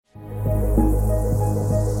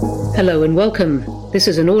Hello and welcome. This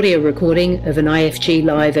is an audio recording of an IFG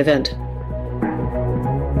Live event.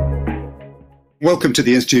 Welcome to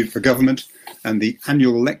the Institute for Government and the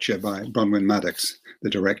annual lecture by Bronwyn Maddox, the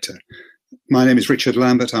director. My name is Richard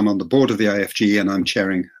Lambert. I'm on the board of the IFG and I'm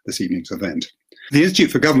chairing this evening's event. The Institute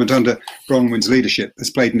for Government under Bronwyn's leadership has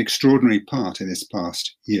played an extraordinary part in this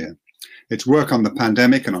past year. Its work on the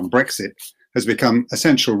pandemic and on Brexit has become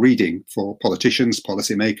essential reading for politicians,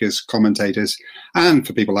 policymakers, commentators, and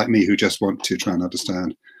for people like me who just want to try and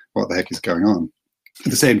understand what the heck is going on.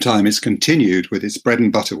 At the same time, it's continued with its bread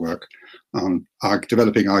and butter work on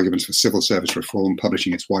developing arguments for civil service reform,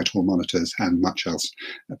 publishing its Whitehall monitors, and much else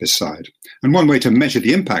beside. And one way to measure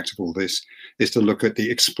the impact of all this is to look at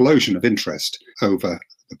the explosion of interest over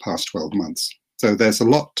the past 12 months. So there's a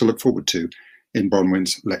lot to look forward to in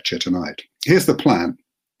Bronwyn's lecture tonight. Here's the plan.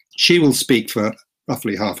 She will speak for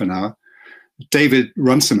roughly half an hour. David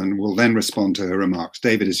Runciman will then respond to her remarks.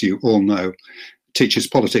 David, as you all know, teaches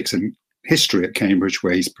politics and history at Cambridge,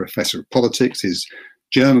 where he's professor of politics. His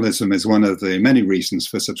journalism is one of the many reasons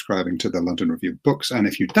for subscribing to the London Review of Books. And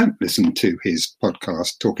if you don't listen to his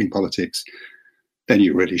podcast, Talking Politics, then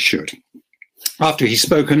you really should. After he's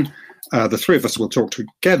spoken, the three of us will talk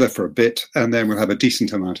together for a bit, and then we'll have a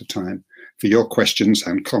decent amount of time for your questions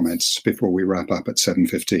and comments before we wrap up at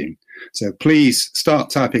 7:15. So please start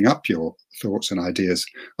typing up your thoughts and ideas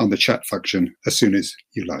on the chat function as soon as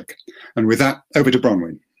you like. And with that, over to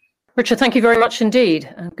Bronwyn. Richard, thank you very much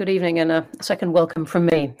indeed. Good evening and a second welcome from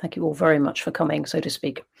me. Thank you all very much for coming, so to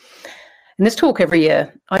speak. In this talk every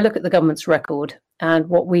year, I look at the government's record and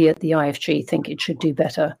what we at the IFG think it should do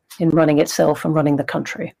better in running itself and running the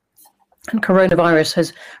country. And coronavirus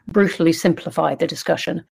has brutally simplified the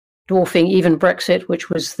discussion, dwarfing even Brexit, which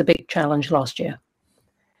was the big challenge last year.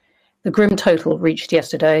 The grim total reached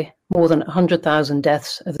yesterday, more than 100,000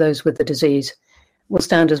 deaths of those with the disease, will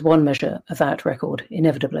stand as one measure of that record,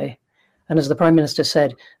 inevitably. And as the Prime Minister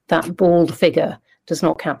said, that bald figure does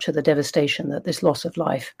not capture the devastation that this loss of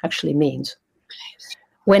life actually means.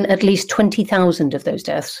 When at least 20,000 of those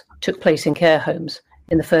deaths took place in care homes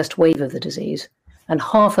in the first wave of the disease, and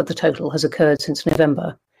half of the total has occurred since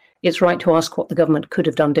November, it's right to ask what the government could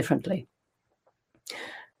have done differently.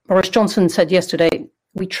 Boris Johnson said yesterday,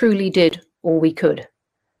 we truly did all we could.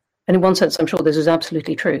 And in one sense, I'm sure this is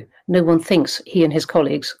absolutely true. No one thinks he and his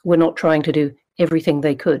colleagues were not trying to do everything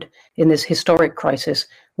they could in this historic crisis,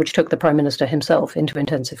 which took the Prime Minister himself into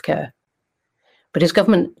intensive care. But his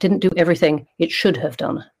government didn't do everything it should have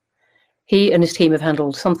done. He and his team have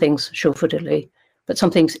handled some things sure-footedly, but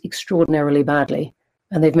some things extraordinarily badly,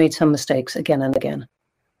 and they've made some mistakes again and again.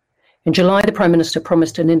 In July, the Prime Minister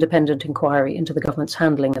promised an independent inquiry into the government's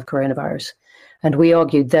handling of coronavirus, and we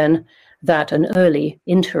argued then that an early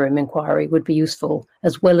interim inquiry would be useful,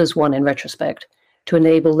 as well as one in retrospect, to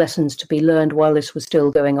enable lessons to be learned while this was still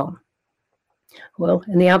going on. Well,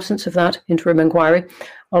 in the absence of that interim inquiry,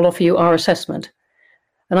 I'll offer you our assessment.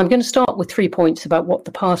 And I'm going to start with 3 points about what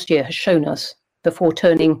the past year has shown us before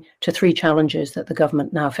turning to 3 challenges that the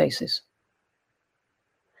government now faces.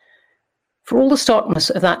 For all the starkness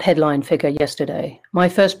of that headline figure yesterday, my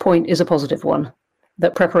first point is a positive one,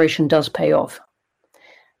 that preparation does pay off.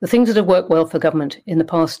 The things that have worked well for government in the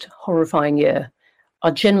past horrifying year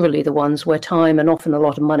are generally the ones where time and often a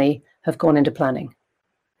lot of money have gone into planning.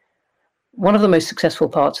 One of the most successful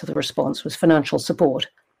parts of the response was financial support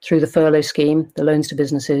through the furlough scheme, the loans to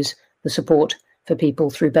businesses, the support for people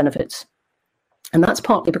through benefits. And that's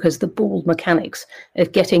partly because the bald mechanics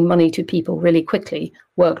of getting money to people really quickly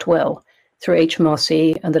worked well through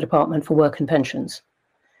HMRC and the Department for Work and Pensions.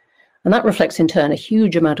 And that reflects in turn a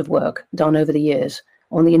huge amount of work done over the years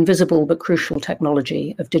on the invisible but crucial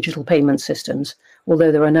technology of digital payment systems,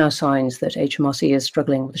 although there are now signs that HMRC is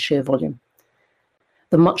struggling with the sheer volume.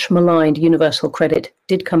 The much maligned universal credit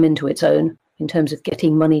did come into its own in terms of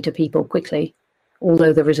getting money to people quickly,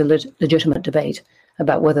 although there is a legitimate debate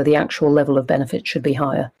about whether the actual level of benefit should be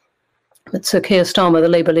higher. But Sir Keir Starmer, the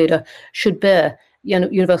Labour leader, should bear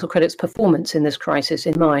universal credit's performance in this crisis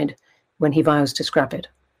in mind when he vows to scrap it.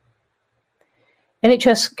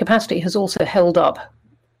 NHS capacity has also held up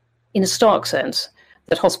in a stark sense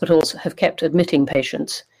that hospitals have kept admitting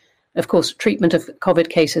patients. Of course, treatment of COVID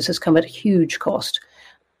cases has come at a huge cost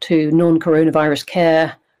to non-coronavirus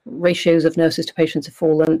care. Ratios of nurses to patients have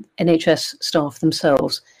fallen. NHS staff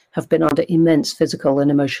themselves have been under immense physical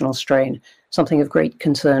and emotional strain, something of great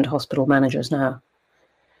concern to hospital managers now.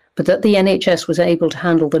 But that the NHS was able to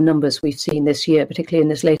handle the numbers we've seen this year, particularly in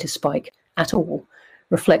this latest spike, at all,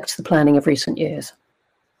 reflects the planning of recent years.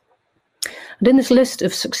 And in this list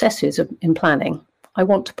of successes in planning, I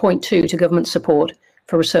want to point to government support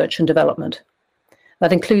for research and development.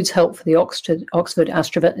 That includes help for the Oxford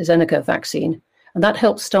AstraZeneca vaccine, and that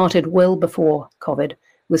help started well before COVID,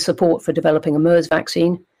 with support for developing a MERS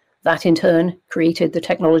vaccine. That in turn created the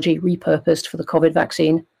technology repurposed for the COVID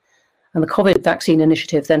vaccine. And the COVID vaccine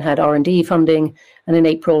initiative then had R&D funding, and in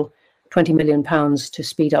April, £20 million to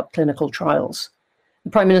speed up clinical trials. The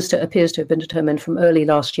Prime Minister appears to have been determined from early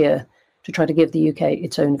last year to try to give the UK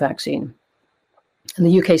its own vaccine. And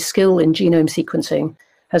the UK's skill in genome sequencing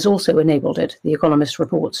has also enabled it, The Economist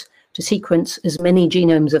reports, to sequence as many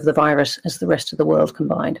genomes of the virus as the rest of the world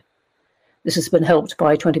combined. This has been helped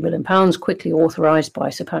by £20 million, quickly authorised by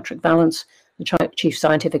Sir Patrick Vallance, the Chief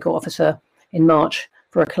Scientific Officer, in March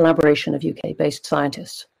for a collaboration of UK-based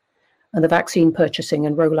scientists. And the vaccine purchasing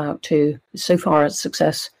and rollout too is so far a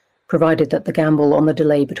success, provided that the gamble on the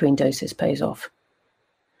delay between doses pays off.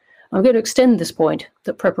 I'm going to extend this point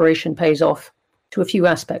that preparation pays off to a few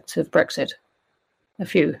aspects of Brexit. A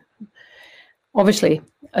few. Obviously,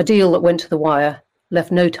 a deal that went to the wire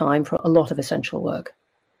left no time for a lot of essential work.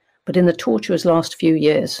 But in the tortuous last few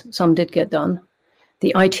years, some did get done.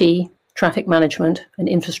 The IT, traffic management, and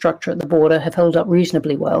infrastructure at the border have held up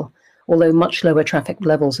reasonably well, although much lower traffic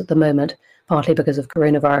levels at the moment, partly because of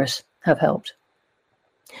coronavirus, have helped.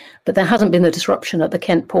 But there hasn't been the disruption at the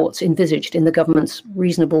Kent ports envisaged in the government's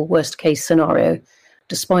reasonable worst-case scenario,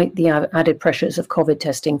 despite the added pressures of COVID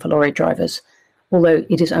testing for lorry drivers, although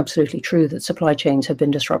it is absolutely true that supply chains have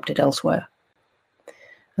been disrupted elsewhere.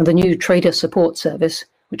 And the new Trader Support Service,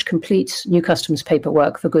 which completes new customs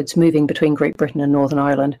paperwork for goods moving between Great Britain and Northern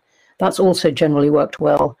Ireland, that's also generally worked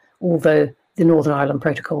well, although the Northern Ireland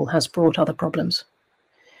Protocol has brought other problems.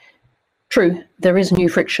 True, there is new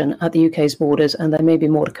friction at the UK's borders, and there may be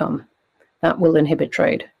more to come. That will inhibit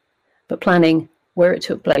trade. But planning, where it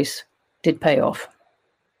took place, did pay off.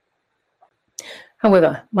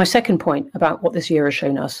 However, my second point about what this year has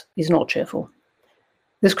shown us is not cheerful.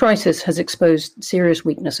 This crisis has exposed serious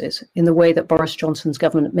weaknesses in the way that Boris Johnson's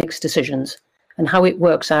government makes decisions and how it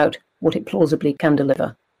works out what it plausibly can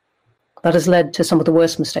deliver. That has led to some of the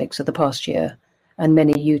worst mistakes of the past year and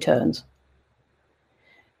many U-turns.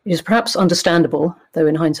 It is perhaps understandable, though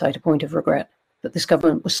in hindsight a point of regret, that this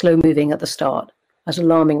government was slow-moving at the start as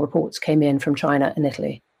alarming reports came in from China and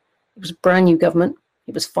Italy. It was a brand new government.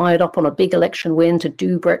 It was fired up on a big election win to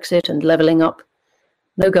do Brexit and levelling up.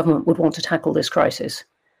 No government would want to tackle this crisis,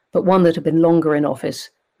 but one that had been longer in office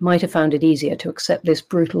might have found it easier to accept this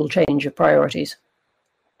brutal change of priorities.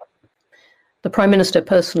 The Prime Minister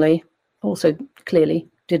personally, also clearly,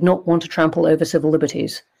 did not want to trample over civil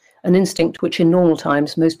liberties, an instinct which in normal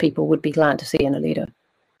times most people would be glad to see in a leader.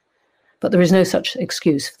 But there is no such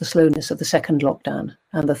excuse for the slowness of the second lockdown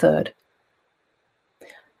and the third.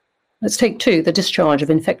 Let's take two, the discharge of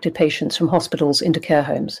infected patients from hospitals into care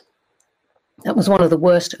homes. That was one of the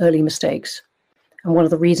worst early mistakes, and one of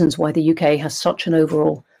the reasons why the UK has such an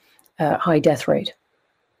overall high death rate.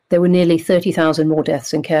 There were nearly 30,000 more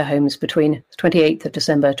deaths in care homes between 28th of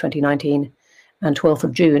December 2019 and 12th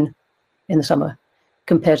of June in the summer,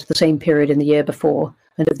 compared to the same period in the year before,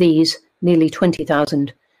 and of these, nearly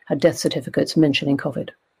 20,000 had death certificates mentioning COVID.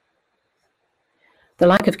 The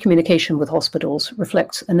lack of communication with hospitals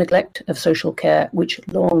reflects a neglect of social care which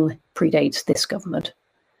long predates this government.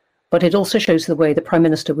 But it also shows the way the Prime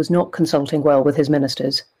Minister was not consulting well with his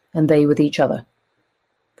ministers, and they with each other.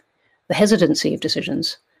 The hesitancy of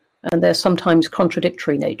decisions, and their sometimes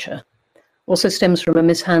contradictory nature, also stems from a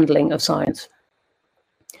mishandling of science.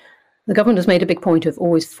 The government has made a big point of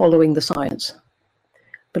always following the science,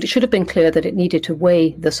 but it should have been clear that it needed to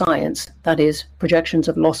weigh the science, that is, projections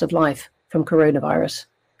of loss of life from coronavirus,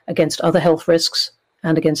 against other health risks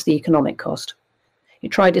and against the economic cost. It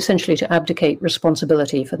tried essentially to abdicate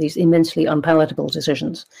responsibility for these immensely unpalatable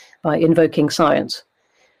decisions by invoking science.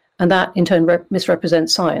 And that, in turn,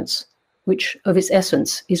 misrepresents science, which, of its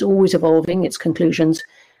essence, is always evolving its conclusions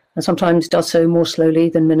and sometimes does so more slowly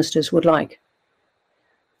than ministers would like.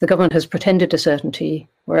 The government has pretended to certainty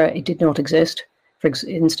where it did not exist, for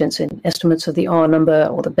instance, in estimates of the R number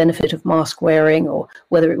or the benefit of mask wearing or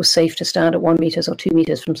whether it was safe to stand at 1 metre or 2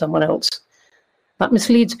 metres from someone else. That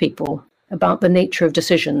misleads people about the nature of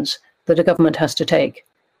decisions that a government has to take,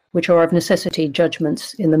 which are of necessity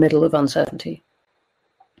judgments in the middle of uncertainty.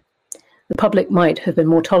 The public might have been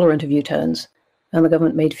more tolerant of U-turns, and the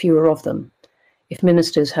government made fewer of them, if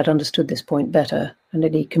ministers had understood this point better and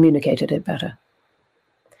indeed communicated it better.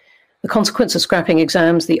 The consequence of scrapping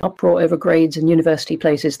exams, the uproar over grades in university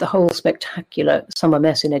places, the whole spectacular summer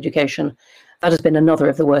mess in education, that has been another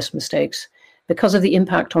of the worst mistakes. Because of the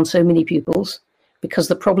impact on so many pupils, because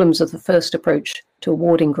the problems of the first approach to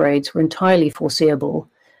awarding grades were entirely foreseeable,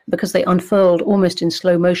 because they unfurled almost in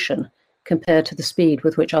slow motion compared to the speed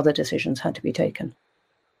with which other decisions had to be taken.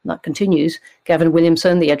 And that continues. Gavin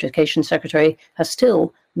Williamson, the Education Secretary, has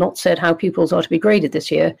still not said how pupils are to be graded this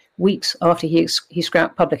year, weeks after he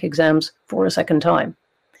scrapped public exams for a second time.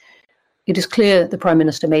 It is clear the Prime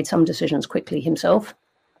Minister made some decisions quickly himself,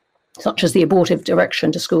 such as the abortive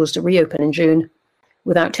direction to schools to reopen in June,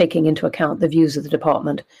 without taking into account the views of the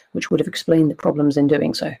department, which would have explained the problems in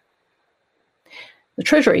doing so. The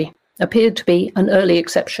Treasury appeared to be an early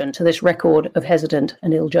exception to this record of hesitant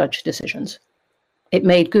and ill-judged decisions. It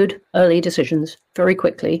made good early decisions very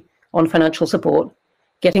quickly on financial support,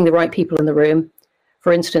 getting the right people in the room.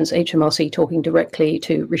 For instance, HMRC talking directly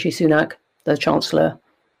to Rishi Sunak, the Chancellor.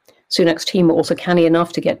 Sunak's team were also canny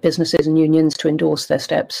enough to get businesses and unions to endorse their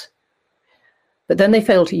steps. But then they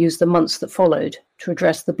failed to use the months that followed to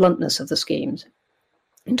address the bluntness of the schemes,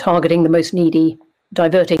 in targeting the most needy,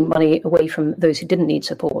 diverting money away from those who didn't need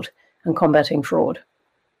support, and combating fraud.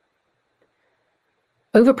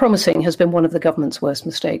 Overpromising has been one of the government's worst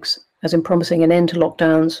mistakes, as in promising an end to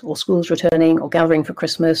lockdowns, or schools returning, or gathering for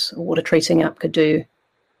Christmas, or what a tracing app could do.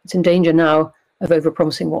 It's in danger now of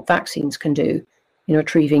overpromising what vaccines can do in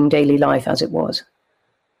retrieving daily life as it was.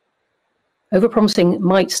 Overpromising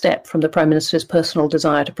might step from the Prime Minister's personal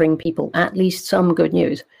desire to bring people at least some good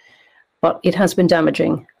news, but it has been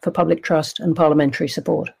damaging for public trust and parliamentary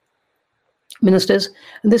support. Ministers,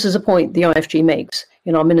 and this is a point the IFG makes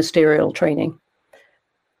in our ministerial training,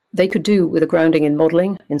 they could do with a grounding in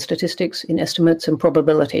modelling, in statistics, in estimates and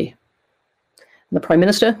probability. And the Prime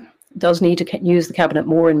Minister does need to use the Cabinet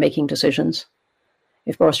more in making decisions.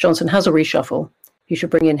 If Boris Johnson has a reshuffle, he should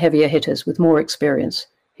bring in heavier hitters with more experience,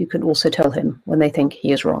 who can also tell him when they think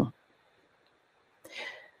he is wrong.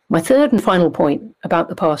 My third and final point about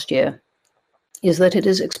the past year is that it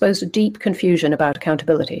has exposed a deep confusion about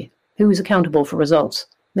accountability. Who is accountable for results?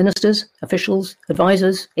 Ministers, officials,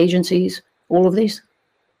 advisors, agencies, all of these?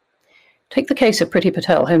 Take the case of Priti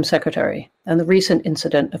Patel, Home Secretary, and the recent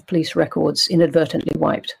incident of police records inadvertently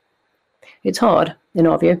wiped. It's hard, in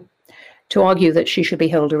our view, to argue that she should be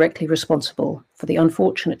held directly responsible for the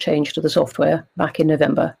unfortunate change to the software back in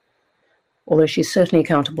November, although she's certainly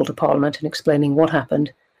accountable to Parliament in explaining what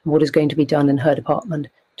happened and what is going to be done in her department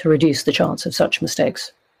to reduce the chance of such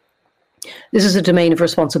mistakes. This is a domain of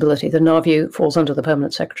responsibility that, in our view, falls under the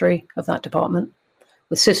Permanent Secretary of that department,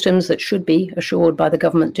 with systems that should be assured by the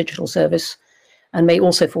Government Digital Service and may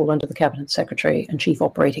also fall under the Cabinet Secretary and Chief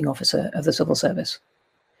Operating Officer of the Civil Service.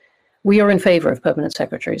 We are in favour of Permanent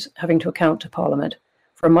Secretaries having to account to Parliament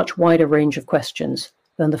for a much wider range of questions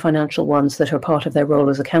than the financial ones that are part of their role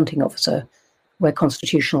as accounting officer, where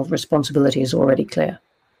constitutional responsibility is already clear.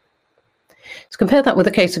 Let's compare that with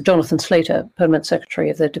the case of Jonathan Slater, Permanent Secretary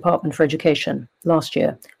of the Department for Education last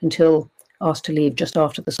year, until asked to leave just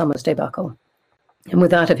after the Summers debacle, and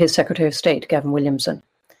with that of his Secretary of State, Gavin Williamson.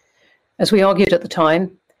 As we argued at the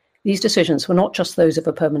time, these decisions were not just those of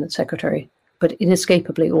a Permanent Secretary, but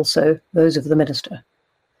inescapably also those of the Minister.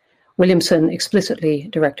 Williamson explicitly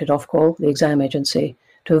directed Ofqual, the exam agency,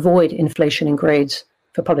 to avoid inflation in grades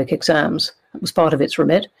for public exams. That was part of its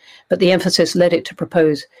remit, but the emphasis led it to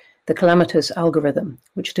propose the calamitous algorithm,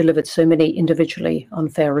 which delivered so many individually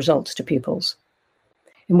unfair results to pupils.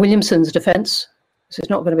 In Williamson's defence, this is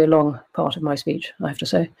not going to be a long part of my speech, I have to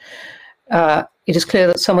say, it is clear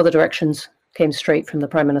that some of the directions came straight from the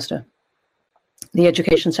Prime Minister. The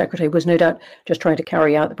Education Secretary was no doubt just trying to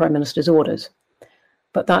carry out the Prime Minister's orders,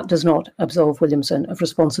 but that does not absolve Williamson of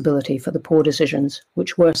responsibility for the poor decisions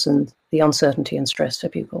which worsened the uncertainty and stress for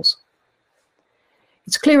pupils.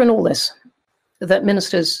 It's clear in all this that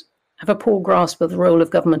ministers have a poor grasp of the role of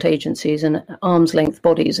government agencies and arm's-length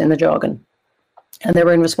bodies in the jargon, and their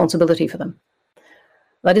own responsibility for them.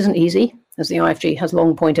 That isn't easy, as the IFG has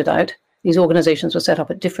long pointed out. These organisations were set up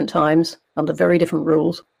at different times, under very different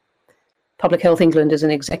rules. Public Health England is an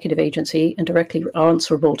executive agency and directly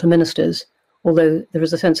answerable to ministers, although there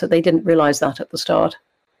is a sense that they didn't realise that at the start.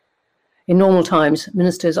 In normal times,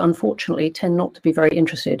 ministers unfortunately tend not to be very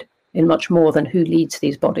interested in much more than who leads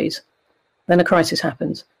these bodies. Then a crisis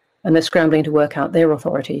happens, and they're scrambling to work out their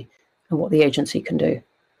authority and what the agency can do.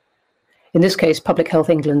 In this case, Public Health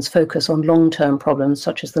England's focus on long-term problems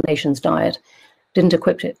such as the nation's diet didn't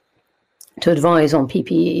equip it to advise on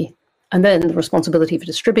PPE, and then the responsibility for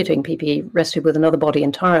distributing PPE rested with another body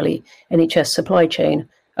entirely, NHS Supply Chain,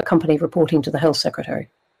 a company reporting to the Health Secretary.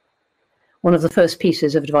 One of the first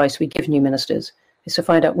pieces of advice we give new ministers is to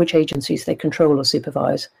find out which agencies they control or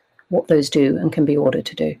supervise, what those do and can be ordered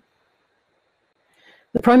to do.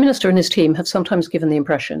 The Prime Minister and his team have sometimes given the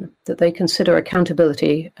impression that they consider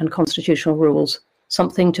accountability and constitutional rules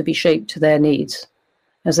something to be shaped to their needs,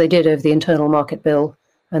 as they did over the Internal Market Bill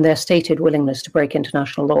and their stated willingness to break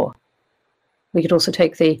international law. We could also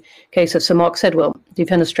take the case of Sir Mark Sedwill,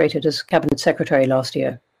 defenestrated as Cabinet Secretary last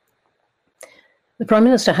year. The Prime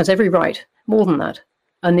Minister has every right, more than that,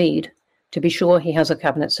 a need, to be sure he has a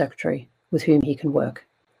Cabinet Secretary with whom he can work.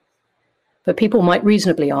 But people might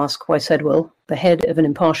reasonably ask why Sedwill, the head of an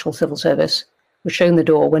impartial civil service, was shown the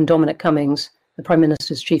door when Dominic Cummings, the Prime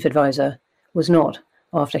Minister's chief advisor, was not,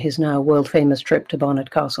 after his now world-famous trip to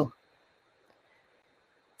Barnard Castle.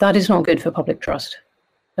 That is not good for public trust.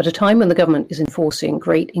 At a time when the government is enforcing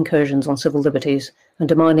great incursions on civil liberties and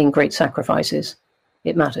demanding great sacrifices,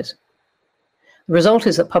 it matters. The result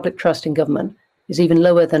is that public trust in government is even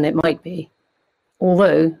lower than it might be,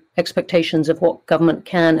 although expectations of what government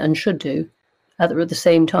can and should do are at the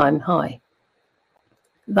same time high.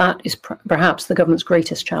 That is perhaps the government's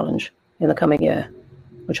greatest challenge in the coming year,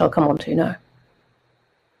 which I'll come on to now.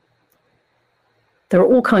 There are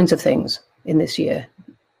all kinds of things in this year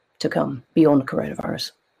to come beyond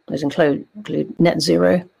coronavirus. Those include net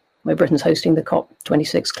zero, where Britain's hosting the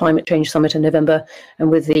COP26 Climate Change Summit in November,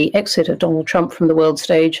 and with the exit of Donald Trump from the world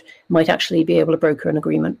stage, might actually be able to broker an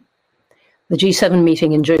agreement. The G7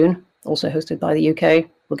 meeting in June, also hosted by the UK,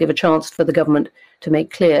 will give a chance for the government to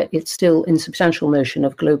make clear its still insubstantial notion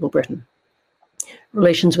of global Britain.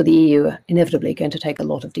 Relations with the EU are inevitably going to take a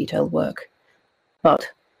lot of detailed work, but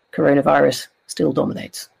coronavirus still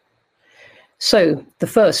dominates. So the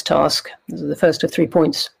first task, the first of 3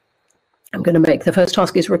 points I'm going to make, the first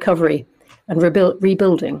task is recovery and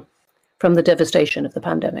rebuilding from the devastation of the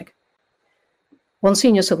pandemic. One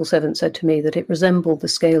senior civil servant said to me that it resembled the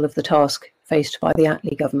scale of the task faced by the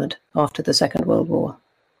Attlee government after the Second World War.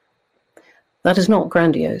 That is not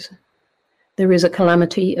grandiose. There is a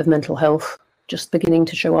calamity of mental health just beginning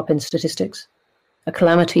to show up in statistics, a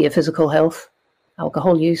calamity of physical health,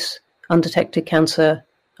 alcohol use, undetected cancer,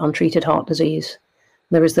 untreated heart disease.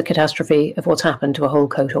 There is the catastrophe of what's happened to a whole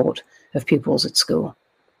cohort of pupils at school.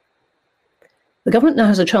 The government now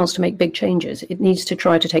has a chance to make big changes. It needs to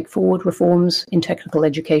try to take forward reforms in technical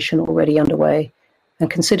education already underway and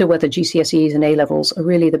consider whether GCSEs and A-levels are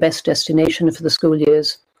really the best destination for the school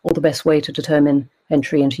years or the best way to determine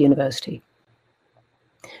entry into university.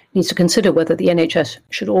 It needs to consider whether the NHS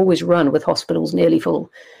should always run with hospitals nearly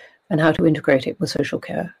full and how to integrate it with social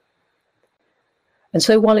care. And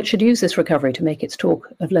so while it should use this recovery to make its talk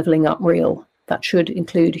of levelling up real, that should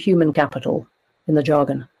include human capital in the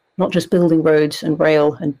jargon, not just building roads and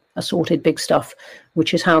rail and assorted big stuff,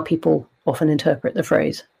 which is how people often interpret the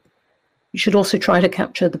phrase. You should also try to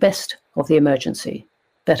capture the best of the emergency,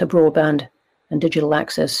 better broadband and digital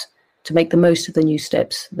access to make the most of the new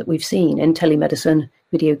steps that we've seen in telemedicine,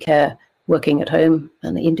 video care, working at home,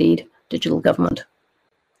 and indeed digital government.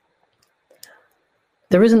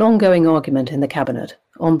 There is an ongoing argument in the Cabinet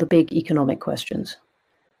on the big economic questions,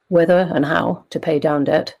 whether and how to pay down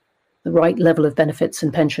debt, the right level of benefits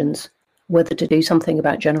and pensions, whether to do something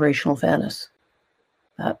about generational fairness.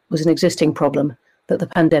 That was an existing problem that the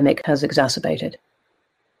pandemic has exacerbated.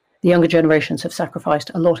 The younger generations have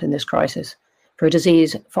sacrificed a lot in this crisis for a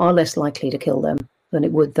disease far less likely to kill them than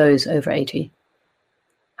it would those over 80.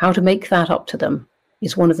 How to make that up to them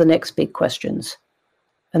is one of the next big questions.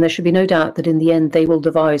 And there should be no doubt that in the end they will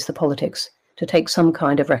devise the politics to take some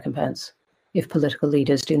kind of recompense if political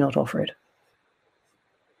leaders do not offer it.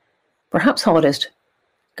 Perhaps hardest,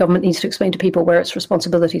 government needs to explain to people where its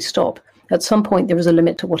responsibilities stop. At some point there is a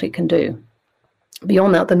limit to what it can do.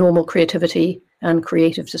 Beyond that, the normal creativity and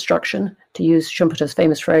creative destruction, to use Schumpeter's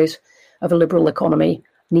famous phrase, of a liberal economy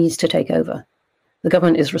needs to take over. The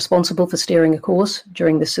government is responsible for steering a course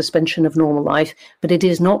during this suspension of normal life, but it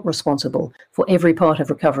is not responsible for every part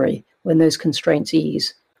of recovery when those constraints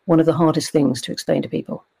ease, one of the hardest things to explain to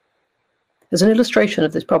people. As an illustration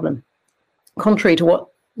of this problem, contrary to what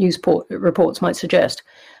news reports might suggest,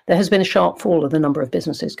 there has been a sharp fall in the number of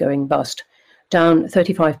businesses going bust, down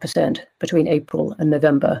 35% between April and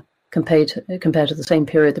November compared to the same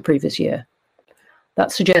period the previous year.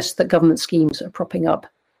 That suggests that government schemes are propping up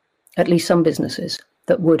at least some businesses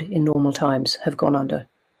that would, in normal times, have gone under.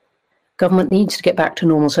 Government needs to get back to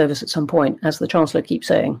normal service at some point, as the Chancellor keeps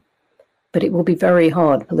saying, but it will be very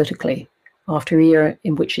hard politically after a year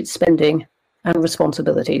in which its spending and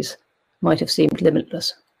responsibilities might have seemed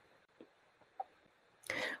limitless.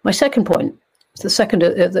 My second point is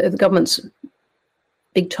the government's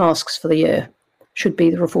big tasks for the year should be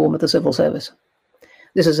the reform of the civil service.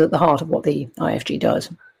 This is at the heart of what the IFG does.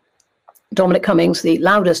 Dominic Cummings, the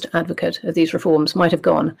loudest advocate of these reforms, might have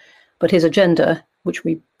gone, but his agenda, which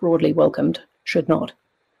we broadly welcomed, should not.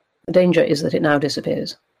 The danger is that it now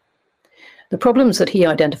disappears. The problems that he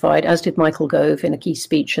identified, as did Michael Gove in a key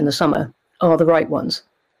speech in the summer, are the right ones,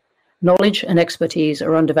 Knowledge and expertise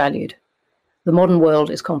are undervalued. The modern world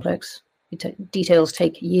is complex. Details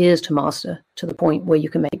take years to master to the point where you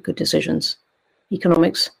can make good decisions.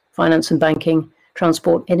 Economics, finance and banking,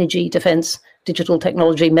 transport, energy, defense, digital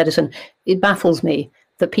technology, medicine. It baffles me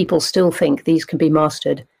that people still think these can be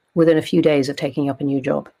mastered within a few days of taking up a new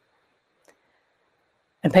job.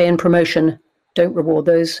 And pay and promotion don't reward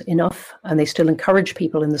those enough, and they still encourage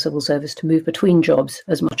people in the civil service to move between jobs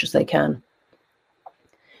as much as they can.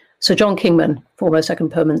 Sir John Kingman, former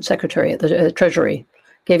Second Permanent Secretary at the Treasury,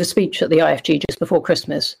 gave a speech at the IFG just before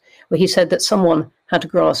Christmas, where he said that someone had to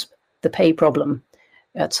grasp the pay problem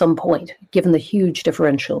at some point, given the huge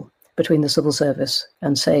differential between the civil service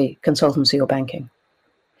and, say, consultancy or banking.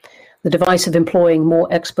 The device of employing more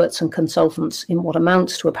experts and consultants in what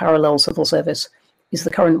amounts to a parallel civil service is the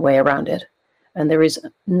current way around it, and there is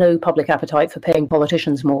no public appetite for paying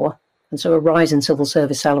politicians more, and so a rise in civil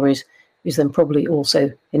service salaries is then probably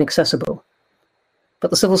also inaccessible.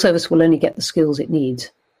 But the civil service will only get the skills it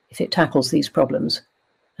needs if it tackles these problems,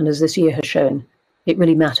 and as this year has shown, it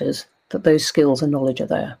really matters that those skills and knowledge are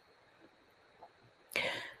there.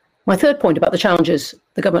 My third point about the challenges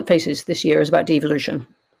the government faces this year is about devolution.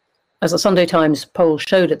 As the Sunday Times poll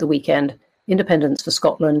showed at the weekend, independence for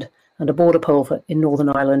Scotland and a border poll in Northern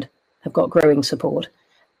Ireland have got growing support,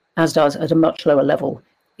 as does, at a much lower level,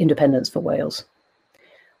 independence for Wales.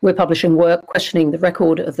 We're publishing work questioning the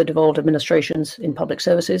record of the devolved administrations in public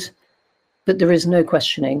services, but there is no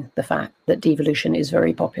questioning the fact that devolution is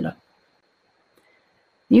very popular.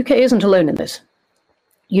 The UK isn't alone in this.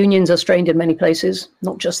 Unions are strained in many places,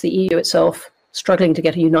 not just the EU itself, struggling to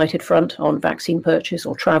get a united front on vaccine purchase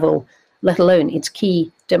or travel, let alone its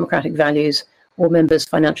key democratic values or members'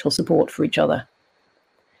 financial support for each other.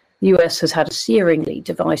 The US has had a searingly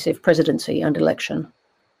divisive presidency and election.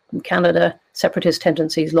 In Canada, separatist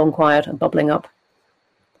tendencies long quiet and bubbling up.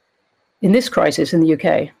 In this crisis in the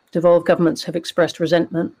UK, devolved governments have expressed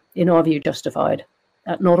resentment, in our view justified,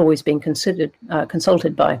 at not always being consulted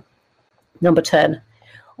by Number 10,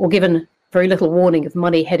 or given very little warning of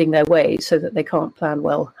money heading their way so that they can't plan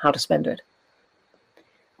well how to spend it.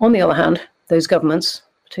 On the other hand, those governments,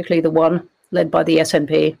 particularly the one led by the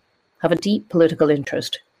SNP, have a deep political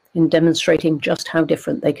interest in demonstrating just how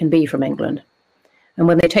different they can be from England. And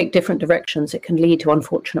when they take different directions, it can lead to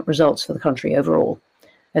unfortunate results for the country overall,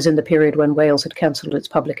 as in the period when Wales had cancelled its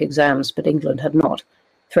public exams, but England had not,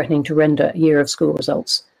 threatening to render a year of school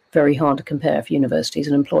results very hard to compare for universities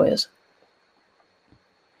and employers.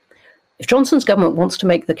 If Johnson's government wants to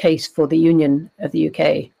make the case for the union of the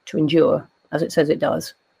UK to endure, as it says it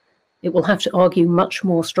does, it will have to argue much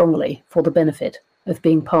more strongly for the benefit of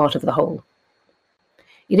being part of the whole.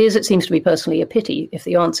 It is, it seems to me personally, a pity if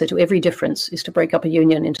the answer to every difference is to break up a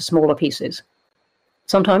union into smaller pieces.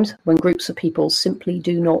 Sometimes, when groups of people simply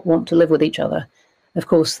do not want to live with each other, of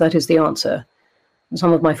course, that is the answer. And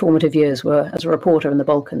some of my formative years were as a reporter in the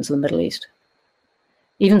Balkans and the Middle East.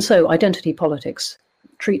 Even so, identity politics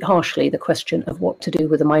treat harshly the question of what to do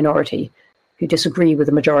with a minority who disagree with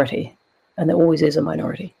the majority, and there always is a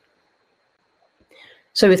minority.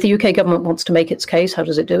 So if the UK government wants to make its case, how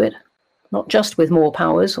does it do it? Not just with more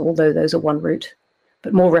powers, although those are one route,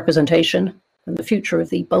 but more representation, and the future of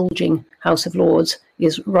the bulging House of Lords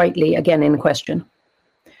is rightly again in question.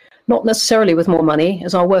 Not necessarily with more money,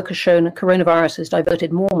 as our work has shown, coronavirus has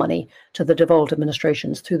diverted more money to the devolved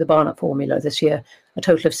administrations through the Barnett formula this year, a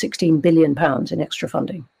total of £16 billion in extra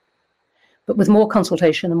funding. But with more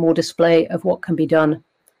consultation and more display of what can be done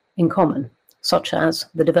in common, such as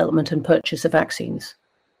the development and purchase of vaccines.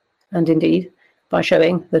 And indeed, by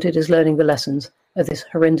showing that it is learning the lessons of this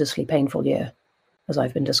horrendously painful year, as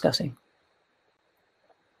I've been discussing.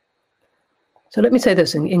 So let me say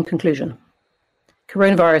this in conclusion.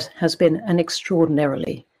 Coronavirus has been an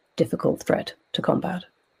extraordinarily difficult threat to combat.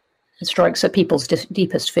 It strikes at people's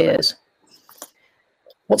deepest fears.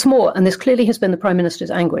 What's more, and this clearly has been the Prime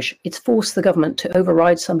Minister's anguish, it's forced the government to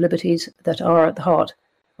override some liberties that are at the heart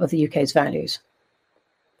of the UK's values.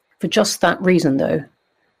 For just that reason, though,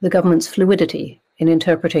 the government's fluidity in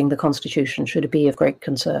interpreting the Constitution should be of great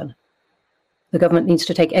concern. The government needs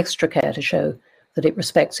to take extra care to show that it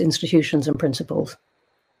respects institutions and principles.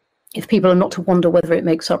 If people are not to wonder whether it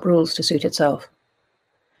makes up rules to suit itself.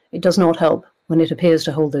 It does not help when it appears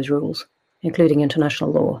to hold those rules, including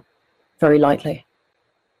international law, very lightly.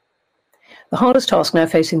 The hardest task now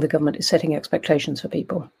facing the government is setting expectations for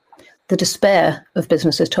people. The despair of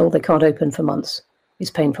businesses told they can't open for months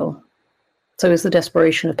is painful. So is the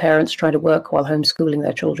desperation of parents trying to work while homeschooling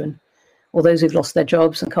their children, or those who've lost their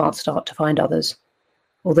jobs and can't start to find others,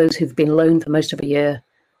 or those who've been alone for most of a year,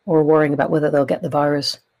 or are worrying about whether they'll get the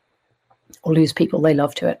virus, or lose people they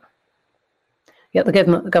love to it. Yet the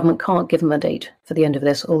government can't give them a date for the end of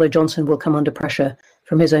this, although Johnson will come under pressure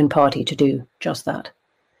from his own party to do just that.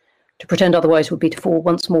 To pretend otherwise would be to fall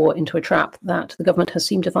once more into a trap that the government has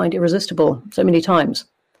seemed to find irresistible so many times.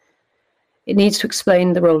 It needs to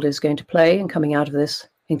explain the role it is going to play in coming out of this,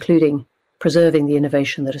 including preserving the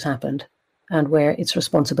innovation that has happened and where its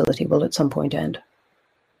responsibility will at some point end.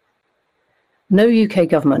 No UK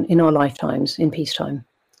government in our lifetimes, in peacetime,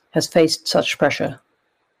 has faced such pressure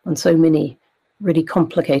and so many really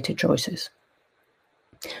complicated choices.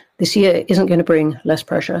 This year isn't going to bring less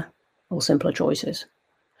pressure or simpler choices.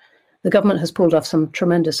 The government has pulled off some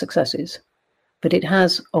tremendous successes, but it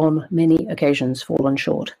has on many occasions fallen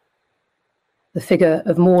short. The figure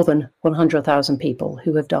of more than 100,000 people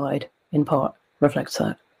who have died, in part, reflects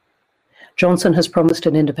that. Johnson has promised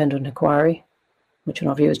an independent inquiry, which in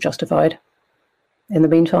our view is justified. In the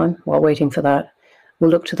meantime, while waiting for that, we'll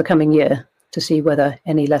look to the coming year to see whether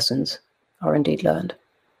any lessons are indeed learned.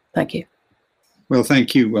 Thank you. Well,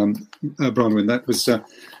 thank you, Bronwyn. That was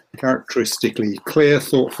characteristically clear,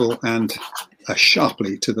 thoughtful, and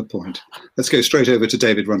sharply to the point. Let's go straight over to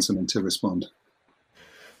David Runciman to respond.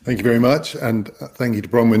 Thank you very much, and thank you to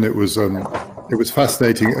Bronwyn. It was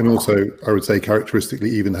fascinating, and also, I would say, characteristically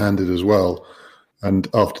even-handed as well. And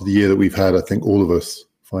after the year that we've had, I think all of us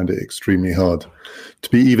find it extremely hard to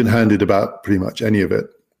be even-handed about pretty much any of it.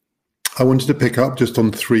 I wanted to pick up just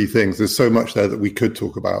on three things. There's so much there that we could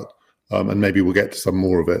talk about, and maybe we'll get to some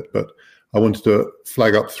more of it, but I wanted to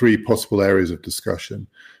flag up three possible areas of discussion.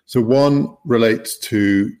 So one relates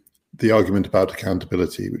to the argument about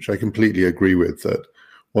accountability, which I completely agree with, that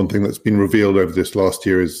one thing that's been revealed over this last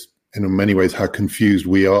year is, in many ways, how confused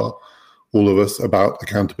we are, all of us, about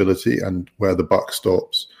accountability and where the buck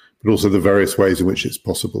stops, but also the various ways in which it's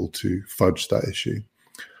possible to fudge that issue.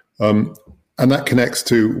 And that connects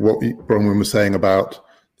to what Bronwyn was saying about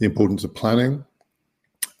the importance of planning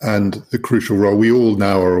and the crucial role we all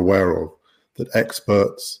now are aware of that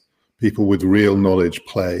experts, people with real knowledge,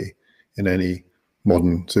 play in any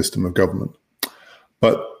modern system of government.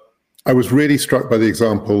 But I was really struck by the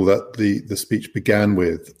example that the speech began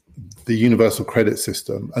with, the universal credit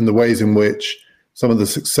system, and the ways in which some of the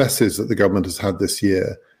successes that the government has had this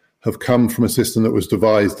year have come from a system that was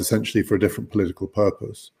devised essentially for a different political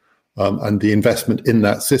purpose. And the investment in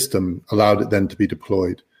that system allowed it then to be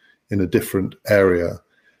deployed in a different area.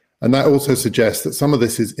 And that also suggests that some of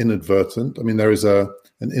this is inadvertent. I mean, there is an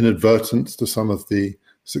inadvertence to some of the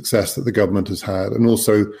success that the government has had, and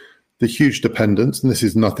also the huge dependence, and this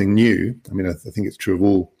is nothing new. I mean, I think it's true of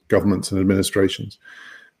all governments and administrations,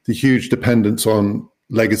 the huge dependence on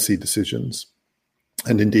legacy decisions,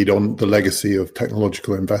 and indeed on the legacy of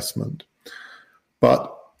technological investment.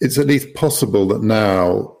 But it's at least possible that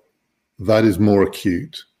now that is more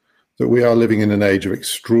acute, that we are living in an age of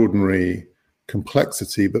extraordinary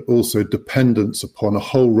complexity, but also dependence upon a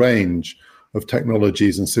whole range of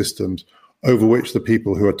technologies and systems over which the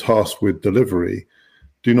people who are tasked with delivery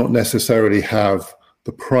do not necessarily have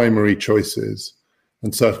the primary choices,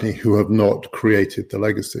 and certainly who have not created the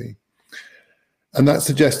legacy. And that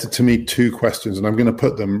suggested to me two questions, and I'm going to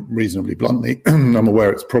put them reasonably bluntly. I'm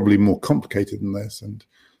aware it's probably more complicated than this, and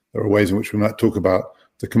there are ways in which we might talk about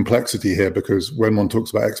the complexity here, because when one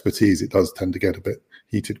talks about expertise, it does tend to get a bit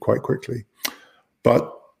heated quite quickly.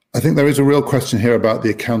 But I think there is a real question here about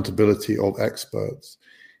the accountability of experts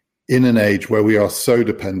in an age where we are so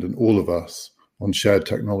dependent, all of us, on shared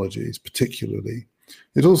technologies, particularly.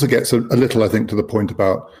 It also gets a little, I think, to the point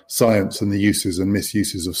about science and the uses and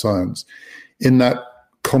misuses of science. In that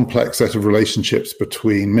complex set of relationships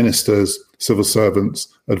between ministers, civil servants,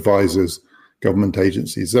 advisors, government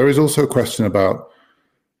agencies, there is also a question about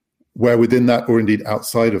where within that, or indeed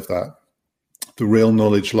outside of that, the real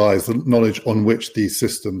knowledge lies, the knowledge on which these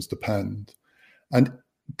systems depend. And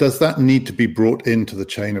does that need to be brought into the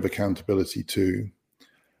chain of accountability too?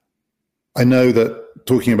 I know that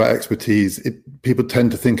talking about expertise, people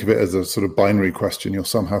tend to think of it as a sort of binary question. You're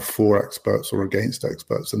somehow for experts or against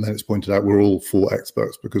experts. And then it's pointed out we're all for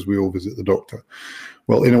experts because we all visit the doctor.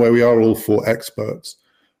 Well, in a way, we are all for experts.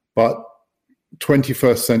 But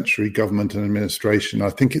 21st century government and administration, I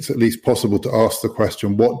think it's at least possible to ask the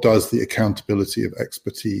question, what does the accountability of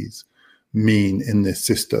expertise mean in this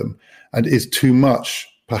system? And is too much,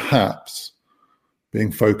 perhaps,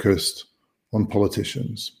 being focused on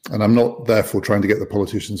politicians? And I'm not therefore trying to get the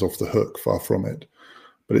politicians off the hook, far from it.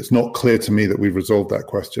 But it's not clear to me that we've resolved that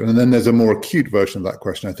question. And then there's a more acute version of that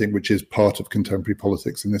question, I think, which is part of contemporary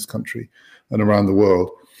politics in this country and around the world,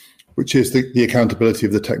 which is the accountability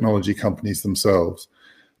of the technology companies themselves.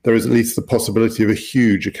 there is at least the possibility of a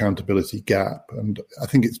huge accountability gap. And I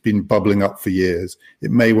think it's been bubbling up for years. It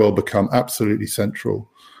may well become absolutely central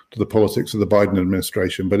to the politics of the Biden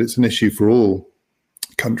administration, but it's an issue for all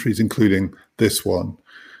countries, including this one.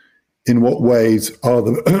 In what ways are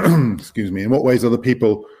the in what ways are the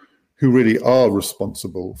people who really are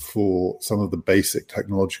responsible for some of the basic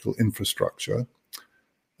technological infrastructure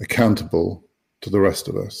accountable to the rest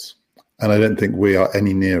of us? And I don't think we are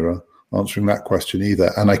any nearer answering that question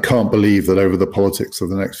either. And I can't believe that over the politics of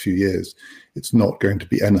the next few years, it's not going to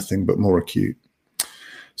be anything but more acute.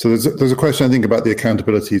 So there's a question, I think, about the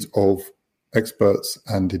accountabilities of experts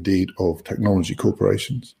and indeed of technology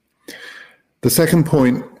corporations. The second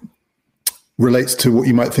point relates to what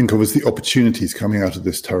you might think of as the opportunities coming out of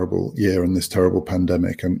this terrible year and this terrible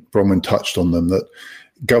pandemic. And Bronwyn touched on them, that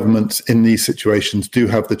governments in these situations do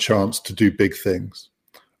have the chance to do big things.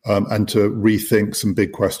 And to rethink some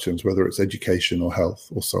big questions, whether it's education or health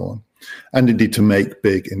or so on, and indeed to make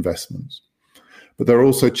big investments. But there are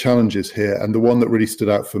also challenges here, and the one that really stood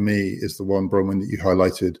out for me is the one, Bronwyn, that you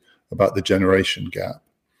highlighted about the generation gap.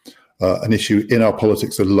 An issue in our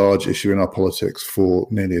politics, a large issue in our politics for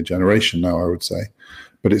nearly a generation now, I would say.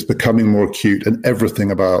 But it's becoming more acute, and everything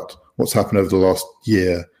about what's happened over the last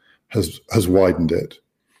year has widened it.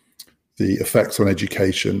 The effects on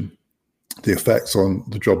education, the effects on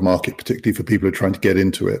the job market, particularly for people who are trying to get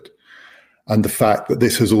into it, and the fact that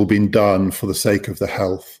this has all been done for the sake of the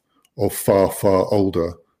health of far, far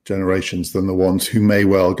older generations than the ones who may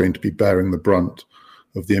well going to be bearing the brunt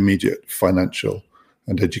of the immediate financial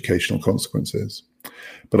and educational consequences.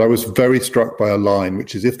 But I was very struck by a line,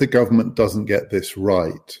 which is, if the government doesn't get this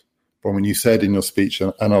right, Bronwyn, you said in your speech,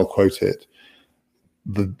 and I'll quote it,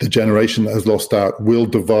 the generation that has lost out will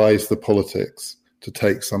devise the politics to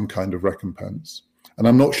take some kind of recompense. And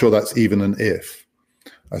I'm not sure that's even an if.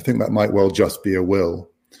 I think that might well just be a will,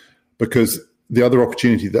 because the other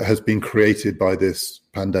opportunity that has been created by this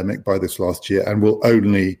pandemic, by this last year, and will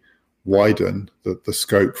only widen the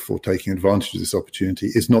scope for taking advantage of this opportunity,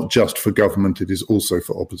 is not just for government, it is also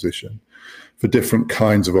for opposition, for different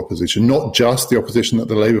kinds of opposition, not just the opposition that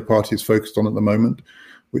the Labour Party is focused on at the moment,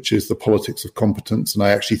 which is the politics of competence. And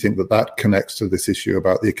I actually think that that connects to this issue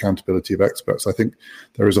about the accountability of experts. I think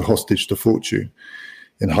there is a hostage to fortune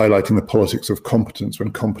in highlighting the politics of competence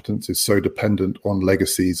when competence is so dependent on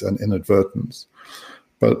legacies and inadvertence.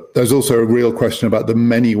 But there's also a real question about the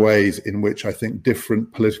many ways in which I think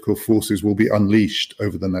different political forces will be unleashed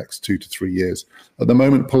over the next 2 to 3 years. At the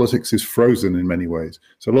moment, politics is frozen in many ways.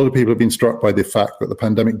 So a lot of people have been struck by the fact that the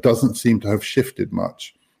pandemic doesn't seem to have shifted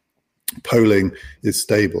much. Polling is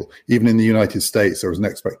stable. Even in the United States, there was an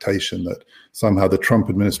expectation that somehow the Trump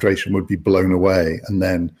administration would be blown away, and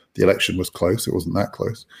then the election was close. It wasn't that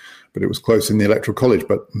close, but it was close in the Electoral College.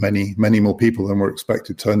 But many, many more people than were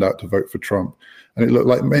expected turned out to vote for Trump. And it looked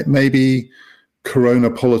like maybe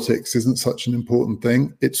corona politics isn't such an important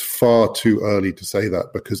thing. It's far too early to say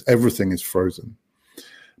that, because everything is frozen.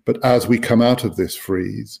 But as we come out of this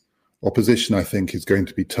freeze, opposition, I think, is going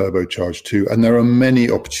to be turbocharged too. And there are many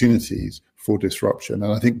opportunities for disruption.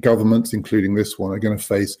 And I think governments, including this one, are going to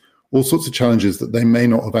face all sorts of challenges that they may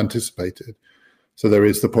not have anticipated. So there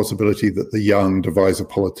is the possibility that the young devise a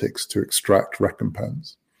politics to extract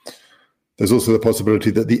recompense. There's also the possibility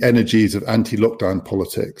that the energies of anti-lockdown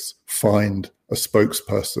politics find a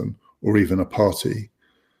spokesperson or even a party.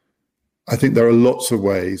 I think there are lots of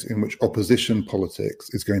ways in which opposition politics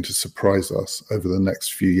is going to surprise us over the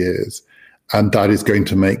next few years, and that is going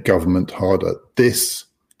to make government harder. This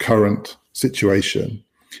current situation,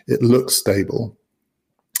 it looks stable.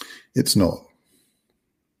 It's not.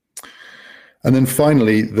 And then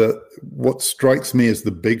finally, what strikes me as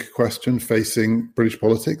the big question facing British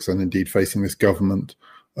politics, and indeed facing this government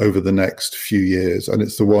over the next few years, and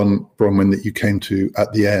it's the one, Bronwyn, that you came to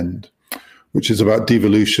at the end, which is about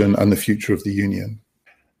devolution and the future of the union.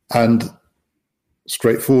 And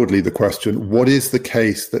straightforwardly, the question, what is the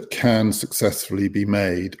case that can successfully be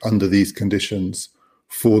made under these conditions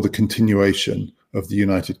for the continuation of the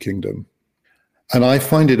United Kingdom? And I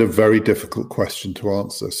find it a very difficult question to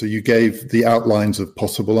answer. So you gave the outlines of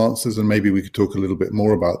possible answers, and maybe we could talk a little bit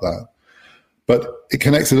more about that. But it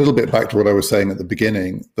connects a little bit back to what I was saying at the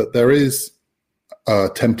beginning, that there is a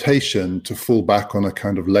temptation to fall back on a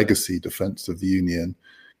kind of legacy defense of the union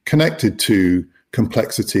connected to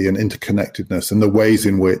complexity and interconnectedness and the ways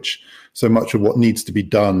in which so much of what needs to be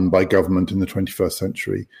done by government in the 21st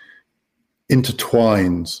century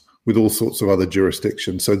intertwines with all sorts of other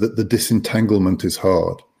jurisdictions, so that the disentanglement is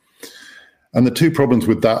hard. And the two problems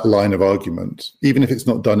with that line of argument, even if it's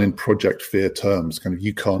not done in Project Fear terms, kind of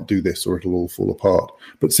you can't do this or it'll all fall apart,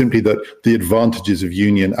 but simply that the advantages of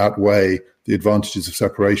union outweigh the advantages of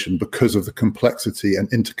separation because of the complexity and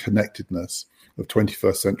interconnectedness of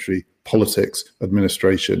 21st century politics,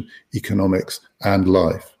 administration, economics, and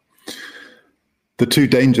life. The two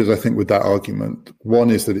dangers, I think, with that argument, one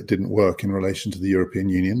is that it didn't work in relation to the European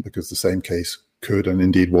Union because the same case could and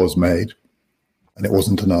indeed was made, and it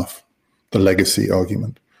wasn't enough. The legacy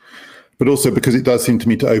argument, but also because it does seem to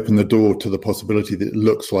me to open the door to the possibility that it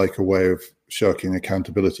looks like a way of shirking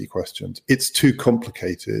accountability questions. It's too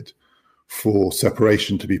complicated for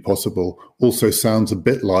separation to be possible. Also sounds a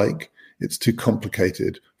bit like it's too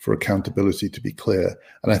complicated for accountability to be clear.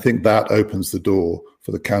 And I think that opens the door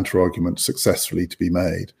for the counter-argument successfully to be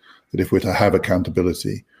made, that if we're to have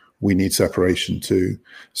accountability, we need separation too.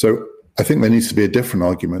 So I think there needs to be a different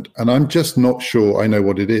argument, and I'm just not sure I know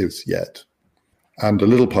what it is yet. And a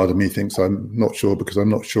little part of me thinks I'm not sure because I'm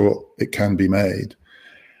not sure it can be made.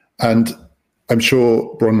 And I'm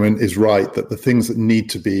sure Bronwyn is right that the things that need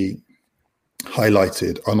to be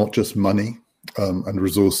highlighted are not just money and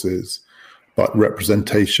resources, but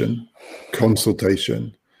representation,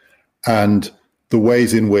 consultation, and the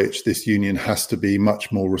ways in which this union has to be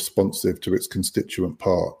much more responsive to its constituent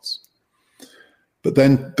parts. But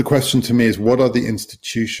then the question to me is, what are the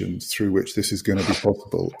institutions through which this is going to be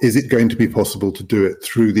possible? Is it going to be possible to do it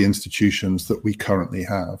through the institutions that we currently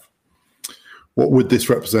have? What would this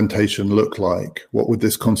representation look like? What would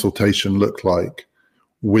this consultation look like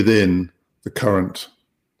within the current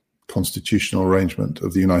constitutional arrangement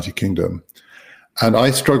of the United Kingdom? And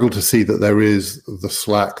I struggle to see that there is the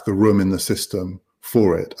slack, the room in the system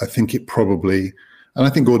for it. I think it probably, and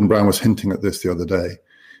I think Gordon Brown was hinting at this the other day,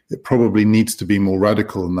 it probably needs to be more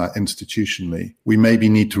radical than that institutionally. We maybe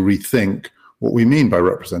need to rethink what we mean by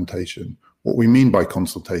representation, what we mean by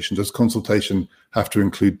consultation. Does consultation have to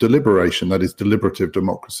include deliberation, that is deliberative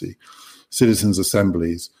democracy, citizens'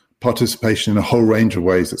 assemblies, participation in a whole range of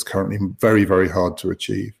ways that's currently very, very hard to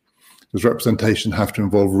achieve? Does representation have to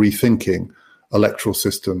involve rethinking electoral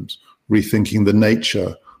systems, rethinking the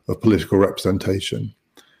nature of political representation?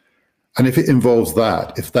 And if it involves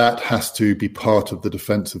that, if that has to be part of the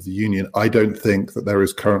defense of the union, I don't think that there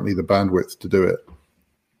is currently the bandwidth to do it.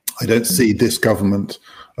 I don't see this government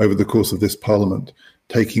over the course of this parliament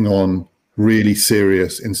taking on really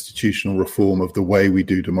serious institutional reform of the way we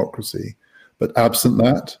do democracy. But absent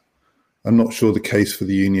that, I'm not sure the case for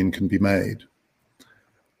the union can be made.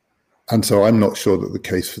 And so I'm not sure that the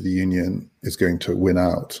case for the union is going to win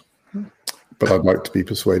out. But I'd like to be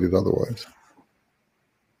persuaded otherwise.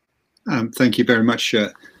 Thank you very much,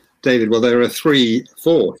 David. Well, there are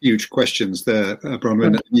 4 huge questions there,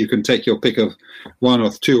 Bronwyn. You can take your pick of one or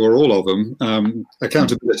two or all of them.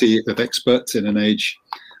 Accountability of experts in an age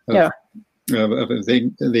of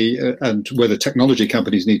and whether technology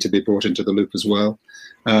companies need to be brought into the loop as well.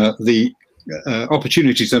 The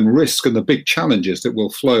opportunities and risk and the big challenges that will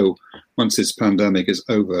flow once this pandemic is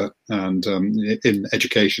over, and in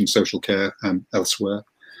education, social care, and elsewhere.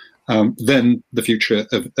 Then the future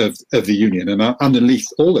of the union. And underneath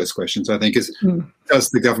all those questions, I think, is does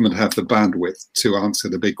the government have the bandwidth to answer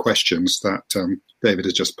the big questions that David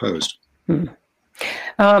has just posed?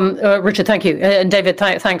 Richard, thank you. And David,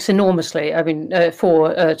 thanks enormously. I mean,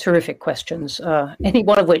 for terrific questions, any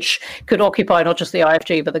one of which could occupy not just the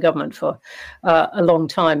IFG, but the government for a long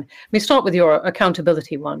time. Let me start with your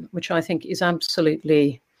accountability one, which I think is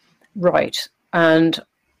absolutely right. And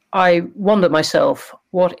I wonder myself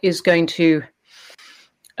what is going to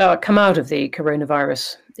come out of the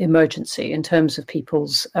coronavirus emergency in terms of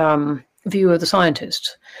people's view of the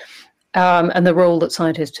scientists and the role that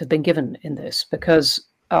scientists have been given in this, because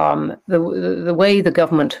the way the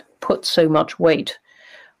government put so much weight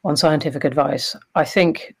on scientific advice, I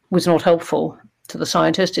think, was not helpful to the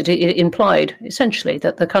scientists. It implied essentially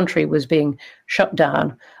that the country was being shut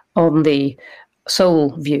down on the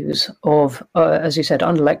sole views of, as you said,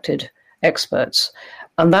 unelected experts.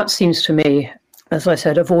 And that seems to me, as I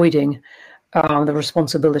said, avoiding the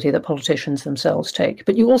responsibility that politicians themselves take.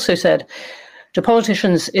 But you also said, do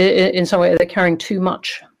politicians, in some way, they're carrying too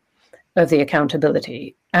much of the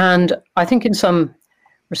accountability? And I think in some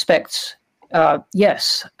respects,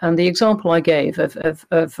 yes. And the example I gave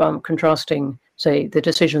of contrasting, say, the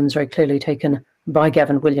decisions very clearly taken by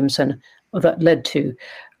Gavin Williamson that led to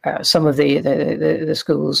some of the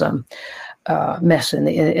schools mess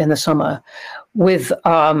in the summer, with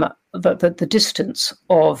the distance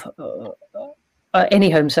of any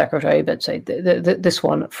Home Secretary, but say this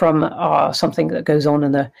one from something that goes on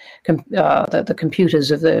in the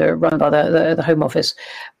computers run by the Home Office.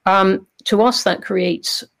 To us, that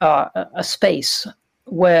creates a space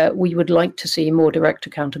where we would like to see more direct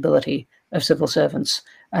accountability of civil servants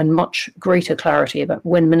and much greater clarity about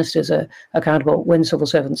when ministers are accountable, when civil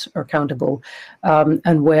servants are accountable,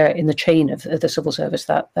 and where in the chain of the civil service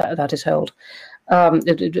that is held.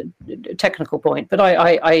 Technical point, but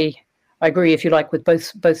I agree, if you like, with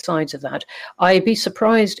both sides of that. I'd be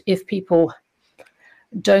surprised if people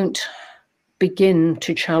don't begin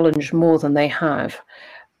to challenge more than they have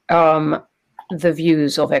the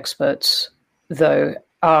views of experts, though,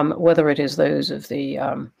 whether it is those of the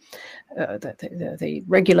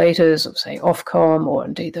regulators of, say, Ofcom, or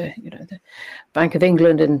indeed the Bank of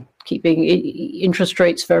England, and keeping interest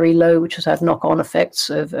rates very low, which has had knock-on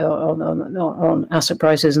effects on asset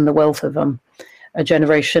prices and the wealth of a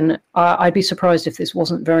generation. I'd be surprised if this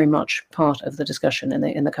wasn't very much part of the discussion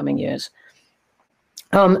in the coming years.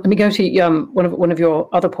 Let me go to one of your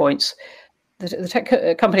other points. The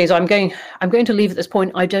tech companies. I'm going to leave at this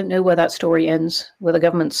point. I don't know where that story ends, whether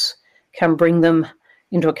governments can bring them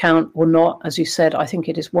into account or not. As you said, I think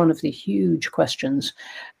it is one of the huge questions,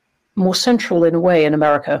 more central in a way in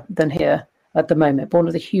America than here at the moment. One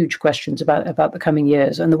of the huge questions about the coming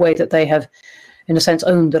years, and the way that they have, in a sense,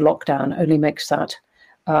 owned the lockdown only makes that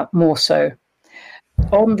more so.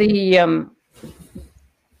 On the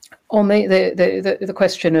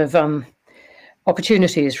question of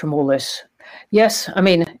opportunities from all this, yes, I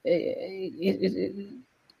mean, you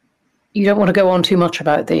don't want to go on too much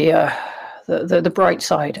about the bright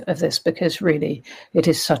side of this, because really it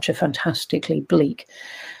is such a fantastically bleak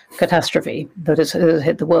catastrophe that has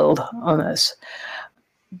hit the world on us.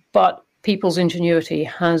 But people's ingenuity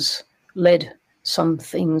has led some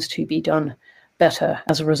things to be done better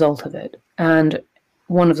as a result of it. And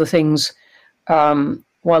one of the things,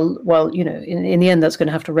 while in the end that's going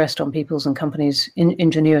to have to rest on people's and companies'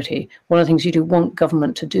 ingenuity, one of the things you do want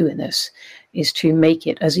government to do in this is to make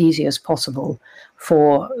it as easy as possible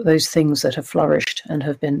for those things that have flourished and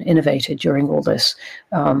have been innovated during all this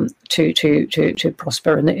to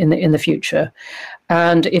prosper in the future.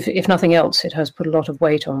 And if nothing else, it has put a lot of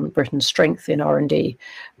weight on Britain's strength in R&D,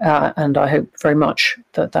 and I hope very much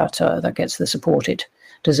that gets the support it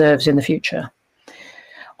deserves in the future.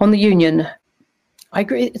 On the union, I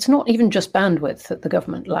agree. It's not even just bandwidth that the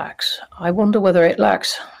government lacks. I wonder whether it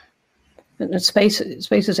lacks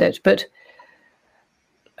spaces it, but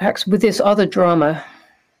perhaps with this other drama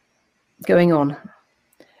going on,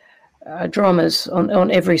 dramas on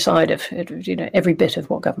every side of it, every bit of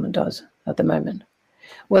what government does at the moment,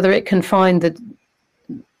 whether it can find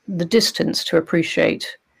the distance to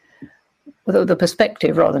appreciate, whether the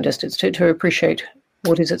perspective rather than distance to appreciate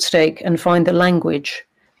what is at stake, and find the language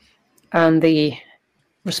and the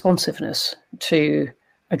responsiveness to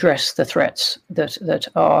address the threats that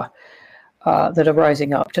are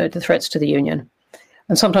rising up, to the threats to the union.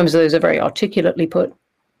 And sometimes those are very articulately put,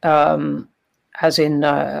 as in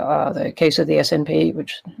the case of the SNP,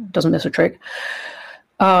 which doesn't miss a trick,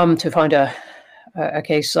 to find a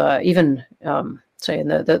case, even say in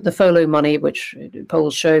the FOLO money, which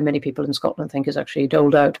polls show many people in Scotland think is actually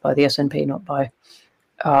doled out by the SNP, not by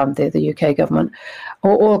the UK government,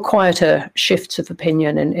 or quieter shifts of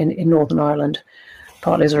opinion in Northern Ireland,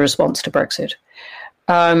 partly as a response to Brexit.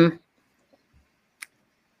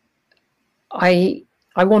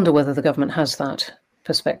 I wonder whether the government has that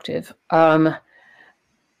perspective.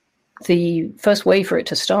 The first way for it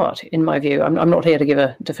to start, in my view, I'm not here to give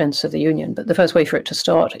a defence of the union, but the first way for it to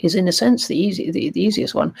start is, in a sense, the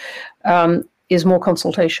easiest one, is more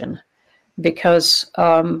consultation. Because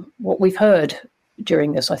what we've heard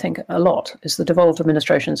during this, I think, a lot, is the devolved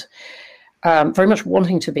administrations very much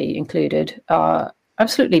wanting to be included,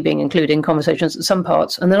 absolutely being included in conversations at some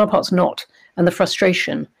parts, and then other parts not. And the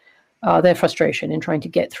frustration, their frustration in trying to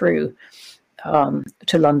get through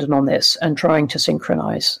to London on this and trying to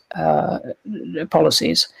synchronise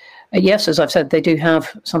policies. Yes, as I've said, they do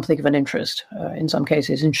have something of an interest in some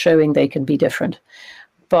cases in showing they can be different.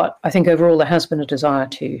 But I think overall there has been a desire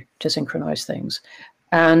to synchronise things.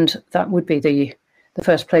 And that would be the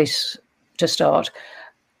first place to start.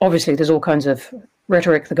 Obviously, there's all kinds of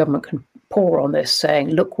rhetoric the government can pour on this,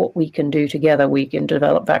 saying, look what we can do together. We can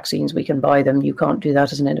develop vaccines. We can buy them. You can't do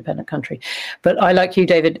that as an independent country. But I, like you,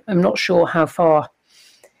 David, I'm not sure how far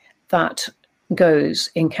that goes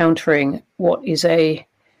in countering what is a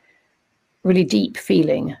really deep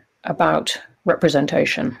feeling about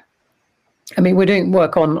representation. I mean, we're doing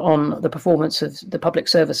work on the performance of the public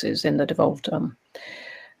services in the devolved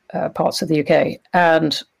parts of the UK.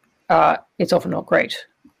 And it's often not great.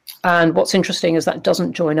 And what's interesting is that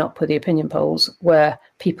doesn't join up with the opinion polls, where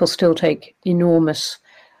people still take enormous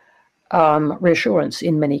reassurance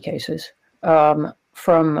in many cases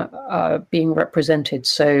from being represented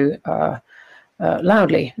so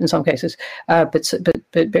loudly in some cases, but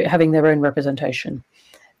having their own representation.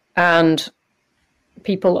 And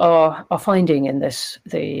people are finding in this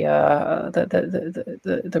the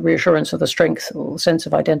reassurance of the strength or sense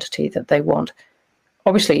of identity that they want.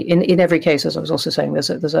 Obviously, in every case, as I was also saying,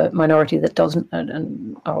 there's a minority that doesn't,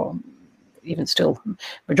 or even still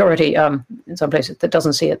majority in some places, that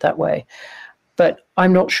doesn't see it that way. But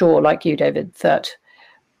I'm not sure, like you, David, that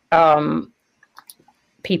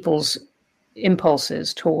people's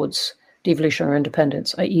impulses towards devolution or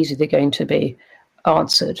independence are easily going to be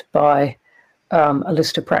answered by a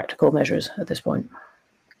list of practical measures at this point.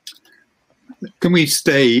 Can we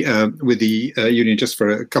stay with the Union just for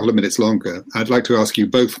a couple of minutes longer? I'd like to ask you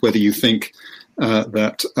both whether you think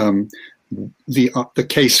that the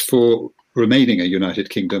case for remaining a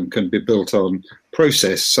United Kingdom can be built on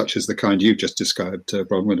process such as the kind you've just described,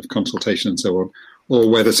 Bronwyn, of consultation and so on, or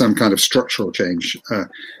whether some kind of structural change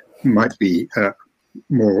might be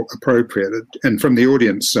more appropriate. And from the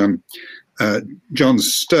audience, John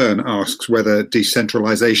Stern asks whether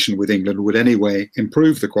decentralisation with England would anyway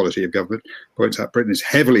improve the quality of government. Points out Britain is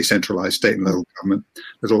heavily centralised, state and local government,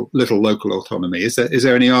 little local autonomy. Is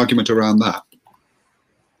there any argument around that?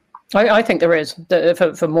 I think there is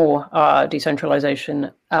for more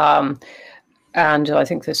decentralisation. And I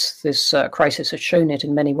think this crisis has shown it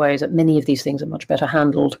in many ways, that many of these things are much better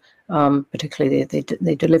handled, particularly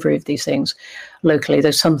the delivery of these things locally.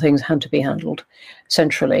 There's some things had to be handled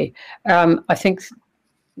centrally. I think,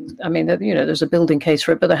 there's a building case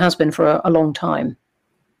for it, but there has been for a long time.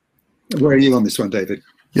 Where are you on this one, David?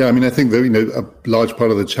 Yeah, I think that a large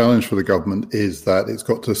part of the challenge for the government is that it's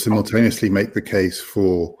got to simultaneously make the case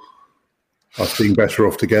for us being better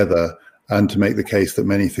off together, and to make the case that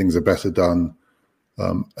many things are better done,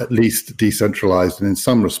 at least decentralised, and in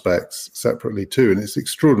some respects separately too. And it's an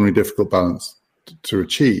extraordinarily difficult balance to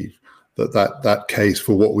achieve, that case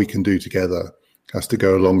for what we can do together has to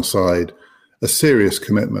go alongside a serious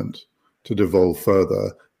commitment to devolve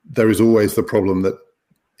further. There is always the problem that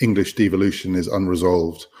English devolution is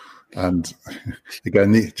unresolved. And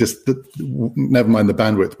again, never mind the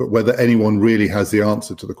bandwidth, but whether anyone really has the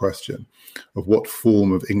answer to the question of what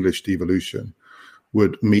form of English devolution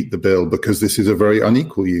would meet the bill, because this is a very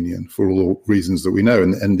unequal union for all the reasons that we know,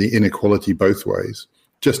 and the inequality both ways,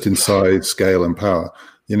 just in size, scale, and power.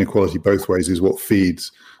 The inequality both ways is what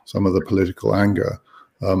feeds some of the political anger.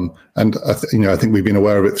 And I think we've been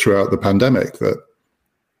aware of it throughout the pandemic, that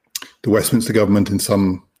the Westminster government in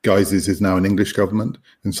some guises is now an English government,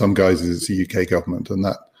 in some guises it's a UK government, and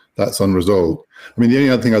that's unresolved. The only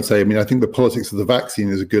other thing I'd say, I think the politics of the vaccine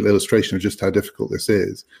is a good illustration of just how difficult this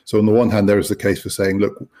is. So on the one hand, there is the case for saying,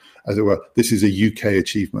 look, as it were, this is a UK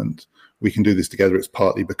achievement. We can do this together. It's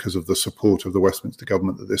partly because of the support of the Westminster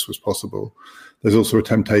government that this was possible. There's also a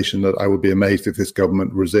temptation that I would be amazed if this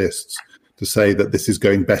government resists to say that this is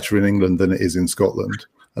going better in England than it is in Scotland,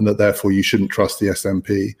 and that therefore you shouldn't trust the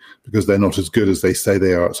SNP because they're not as good as they say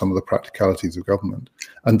they are at some of the practicalities of government.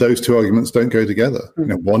 And those two arguments don't go together.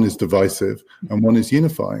 One is divisive and one is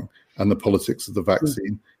unifying. And the politics of the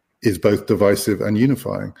vaccine is both divisive and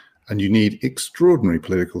unifying. And you need extraordinary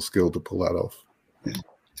political skill to pull that off. Yeah.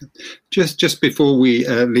 Just before we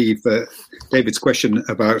leave David's question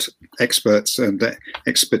about experts and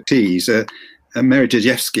expertise, Mary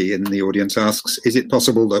Dejewski in the audience asks, is it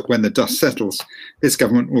possible that when the dust settles, this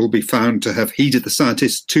government will be found to have heeded the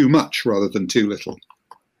scientists too much rather than too little?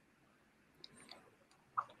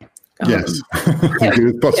 Yes.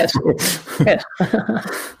 It's possible. Yes.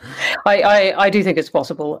 I do think it's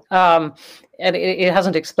possible. And it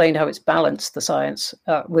hasn't explained how it's balanced the science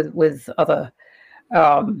with other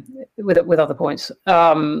points,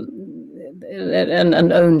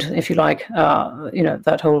 and owned, if you like,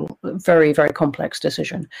 that whole very, very complex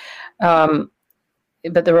decision.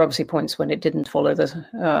 But there were obviously points when it didn't follow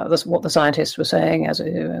what the scientists were saying, as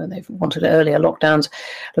they've wanted earlier lockdowns.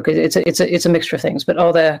 Look, it's a mixture of things. But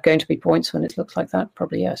are there going to be points when it looks like that?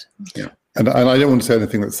 Probably yes. Yeah, and I don't want to say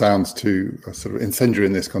anything that sounds too sort of incendiary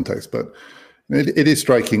in this context, but it is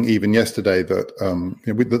striking even yesterday that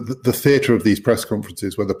the theatre of these press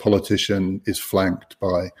conferences where the politician is flanked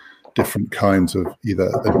by different kinds of either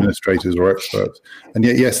administrators or experts, and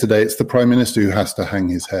yet yesterday it's the Prime Minister who has to hang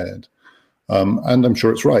his head. And I'm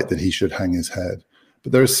sure it's right that he should hang his head.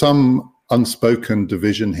 But there is some unspoken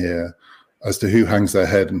division here as to who hangs their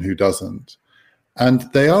head and who doesn't. And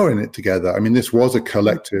they are in it together. I mean, this was a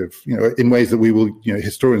collective, in ways that we will,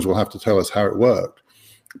 historians will have to tell us how it worked.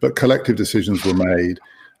 But collective decisions were made.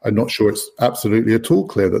 I'm not sure it's absolutely at all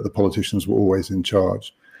clear that the politicians were always in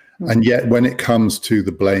charge. And yet, when it comes to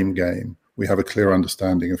the blame game, we have a clear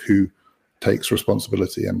understanding of who takes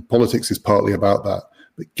responsibility. And politics is partly about that.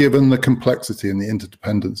 But given the complexity and the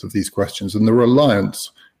interdependence of these questions and the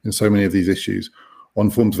reliance in so many of these issues on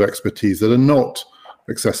forms of expertise that are not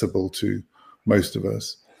accessible to most of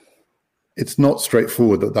us, it's not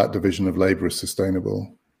straightforward that division of labour is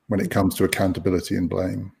sustainable when it comes to accountability and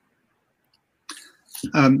blame.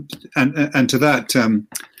 And to that,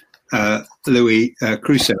 Louis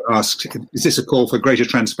Crusoe asked, is this a call for greater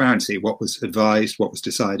transparency? What was advised, what was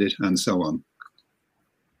decided, and so on?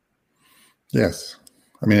 Yes.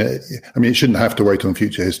 I mean, it shouldn't have to wait on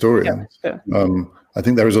future historians. Yeah. I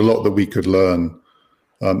think there is a lot that we could learn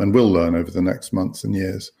and will learn over the next months and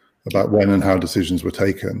years about when and how decisions were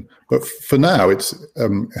taken. But for now, it's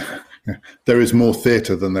there is more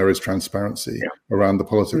theatre than there is transparency around the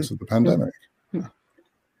politics of the pandemic.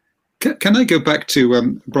 Can I go back to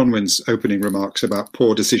Bronwyn's opening remarks about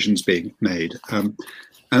poor decisions being made? And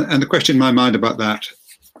the question in my mind about that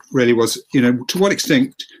really was, to what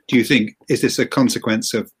extent do you think is this a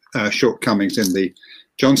consequence of shortcomings in the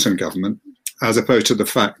Johnson government, as opposed to the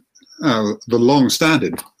fact the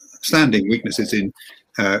long-standing weaknesses in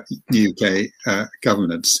UK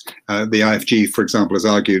governance? The IFG, for example, has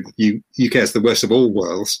argued that UK is the worst of all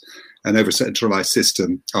worlds, an over-centralised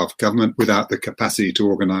system of government without the capacity to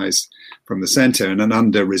organise from the centre, and an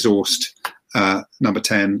under-resourced number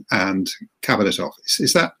 10 and cabinet office.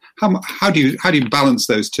 Is that how do you balance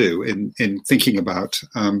those two in thinking about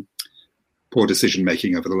poor decision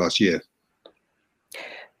making over the last year?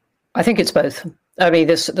 I think it's both. I mean,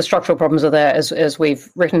 the structural problems are there, as we've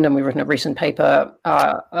written, and we've written a recent paper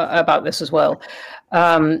about this as well,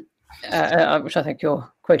 which I think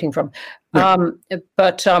you're quoting from,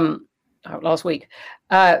 last week.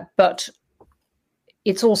 But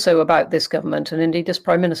it's also about this government and indeed this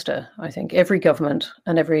Prime Minister. I think every government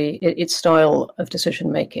and its style of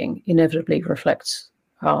decision making inevitably reflects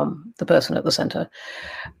the person at the centre.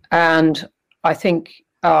 And I think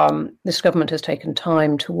this government has taken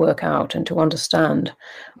time to work out and to understand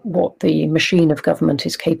what the machine of government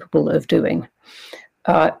is capable of doing.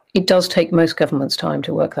 It does take most governments time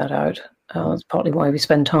to work that out. That's partly why we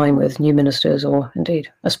spend time with new ministers, or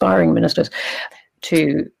indeed aspiring ministers,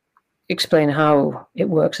 to explain how it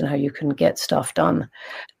works and how you can get stuff done.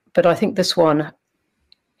 But I think this one,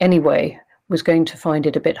 anyway, was going to find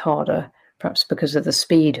it a bit harder, perhaps because of the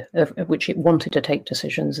speed at which it wanted to take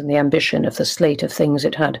decisions and the ambition of the slate of things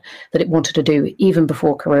it had that it wanted to do even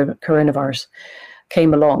before coronavirus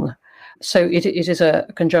came along. So it is a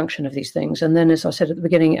conjunction of these things. And then, as I said at the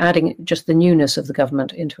beginning, adding just the newness of the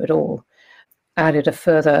government into it all added a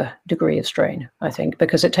further degree of strain, I think,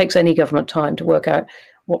 because it takes any government time to work out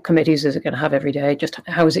what committees is it going to have every day, just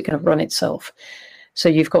how is it going to run itself. So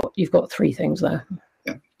you've got three things there.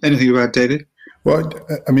 Yeah. Anything to add, David? Well,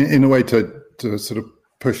 I mean, in a way to sort of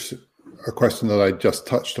push a question that I just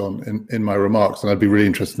touched on in my remarks, and I'd be really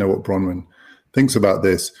interested to know what Bronwyn thinks about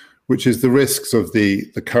this, which is the risks of the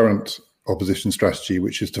current opposition strategy,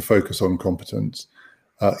 which is to focus on competence,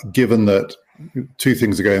 given that two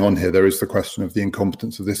things are going on here. There is the question of the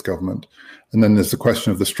incompetence of this government, and then there's the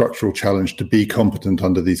question of the structural challenge to be competent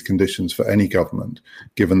under these conditions for any government,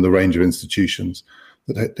 given the range of institutions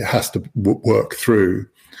that it has to work through,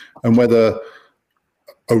 and whether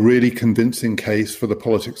a really convincing case for the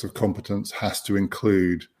politics of competence has to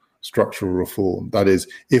include structural reform. That is,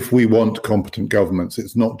 if we want competent governments,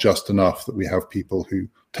 it's not just enough that we have people who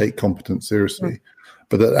take competence seriously,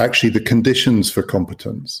 but that actually the conditions for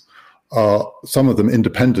competence are, some of them,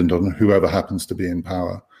 independent on whoever happens to be in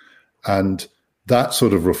power. And that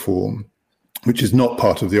sort of reform, which is not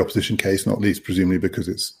part of the opposition case, not least presumably because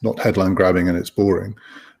it's not headline grabbing and it's boring,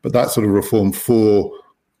 but that sort of reform for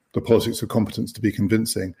the politics of competence to be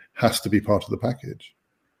convincing has to be part of the package.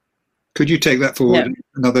 Could you take that forward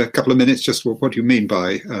another couple of minutes? Just what do you mean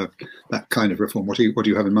by that kind of reform? What do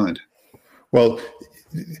you have in mind? Well,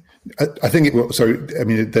 I think it will. So, I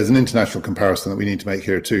mean, there's an international comparison that we need to make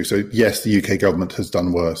here too. So, yes, the UK government has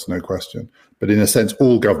done worse, no question. But in a sense,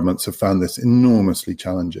 all governments have found this enormously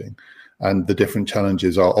challenging. And the different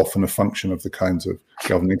challenges are often a function of the kinds of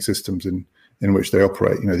governing systems in which they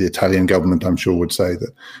operate. You know, the Italian government, I'm sure, would say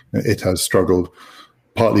that it has struggled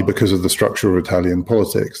partly because of the structure of Italian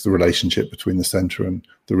politics, the relationship between the centre and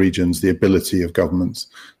the regions, the ability of governments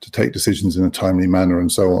to take decisions in a timely manner,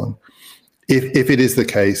 and so on. If it is the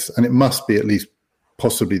case, and it must be at least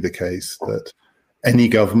possibly the case, that any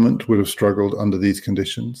government would have struggled under these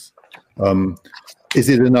conditions. Is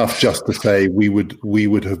it enough just to say we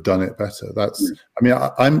would have done it better?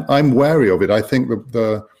 I'm wary of it. I think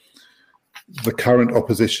the current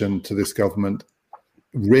opposition to this government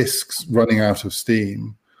risks running out of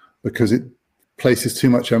steam because it places too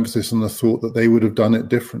much emphasis on the thought that they would have done it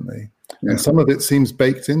differently. Yeah. And some of it seems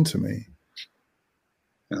baked into me.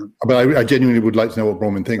 Yeah. But I genuinely would like to know what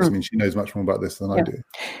Bronwyn thinks. I mean, she knows much more about this than I do.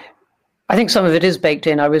 I think some of it is baked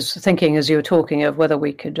in. I was thinking as you were talking of whether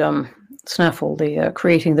we could snaffle the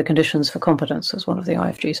creating the conditions for competence as one of the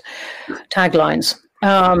IFG's taglines.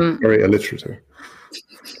 Very alliterative.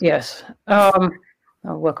 Yes. I'll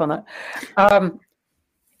work on that.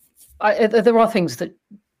 There are things that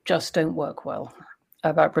just don't work well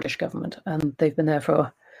about British government, and they've been there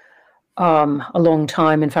for a long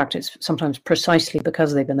time. In fact, it's sometimes precisely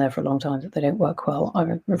because they've been there for a long time that they don't work well.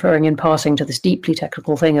 I'm referring in passing to this deeply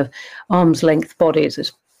technical thing of arm's length bodies,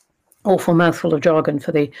 this awful mouthful of jargon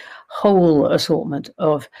for the whole assortment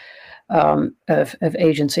of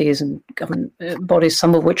agencies and government bodies,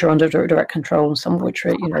 some of which are under direct control, and some of which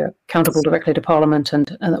are accountable directly to Parliament,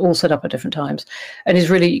 and all set up at different times, and is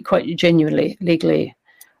really quite genuinely legally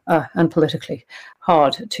and politically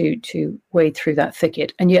hard to wade through that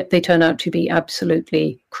thicket, and yet they turn out to be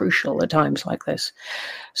absolutely crucial at times like this.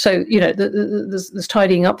 So there's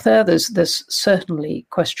tidying up there. There's certainly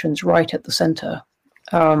questions right at the centre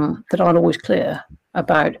that aren't always clear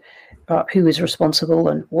about who is responsible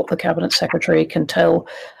and what the cabinet secretary can tell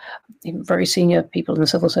even very senior people in the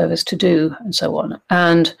civil service to do, and so on.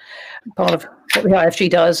 And part of what the IFG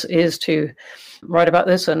does is to write about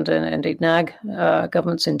this and indeed nag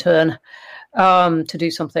governments in turn to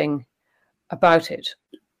do something about it.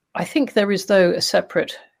 I think there is, though, a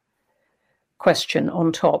separate question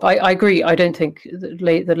on top. I agree. I don't think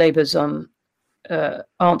the Labour's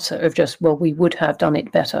answer of just, well, we would have done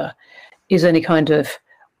it better is any kind of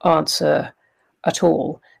answer at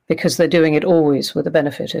all, because they're doing it always with the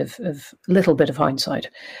benefit of a little bit of hindsight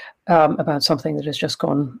about something that has just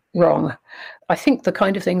gone wrong. I think the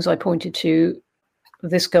kind of things I pointed to,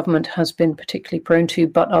 this government has been particularly prone to,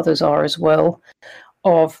 but others are as well,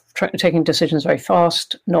 of taking decisions very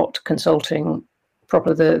fast, not consulting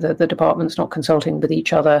properly the departments, not consulting with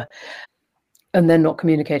each other, and then not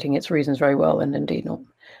communicating its reasons very well, and indeed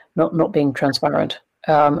not being transparent.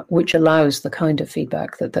 Which allows the kind of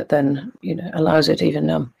feedback that then allows it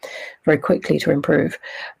even very quickly to improve.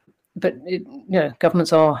 But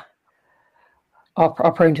governments are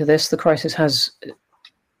prone to this. The crisis has,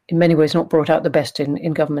 in many ways, not brought out the best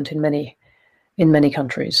in government in many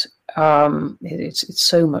countries. It's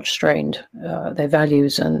so much strained, their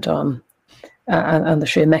values and the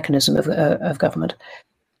sheer mechanism of government.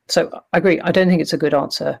 So I agree. I don't think it's a good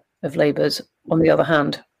answer of Labour's. On the other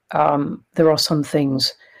hand, there are some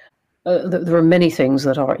things, there are many things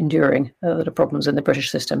that are enduring, that are problems in the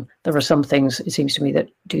British system. There are some things, it seems to me, that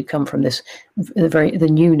do come from this, the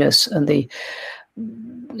newness and the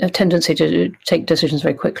tendency to take decisions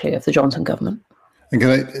very quickly of the Johnson government. And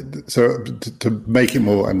to make it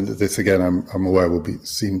more, and this again, I'm aware will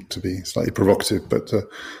seem to be slightly provocative, but to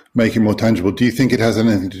make it more tangible, do you think it has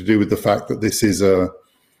anything to do with the fact that this is a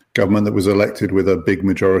government that was elected with a big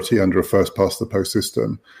majority under a first past the post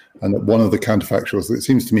system, and that one of the counterfactuals that it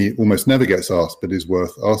seems to me almost never gets asked but is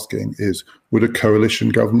worth asking is, would a coalition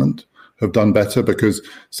government have done better? Because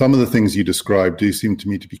some of the things you described do seem to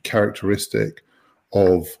me to be characteristic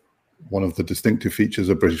of one of the distinctive features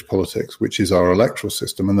of British politics, which is our electoral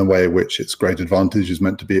system and the way in which its great advantage is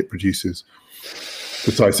meant to be it produces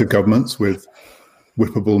decisive governments with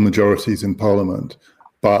whippable majorities in Parliament.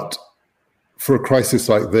 But for a crisis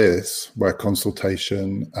like this, where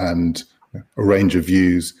consultation and a range of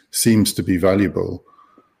views seems to be valuable,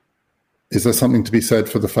 is there something to be said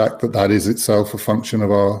for the fact that that is itself a function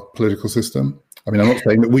of our political system? I mean, I'm not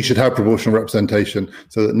saying that we should have proportional representation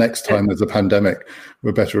so that next time there's a pandemic,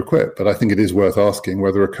 we're better equipped, but I think it is worth asking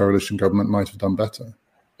whether a coalition government might have done better.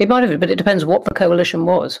 It might have, but it depends what the coalition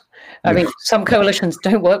was. I mean, some coalitions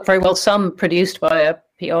don't work very well. Some produced by a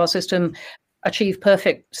PR system achieve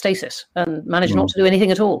perfect stasis and manage not to do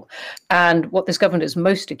anything at all. And what this government is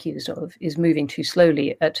most accused of is moving too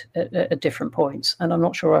slowly at different points. And I'm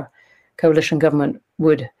not sure a coalition government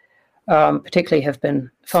would particularly have been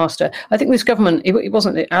faster. I think this government, it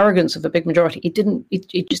wasn't the arrogance of a big majority.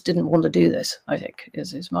 It just didn't want to do this, I think,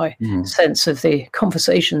 is my sense of the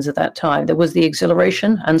conversations at that time. There was the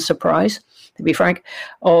exhilaration and surprise, to be frank,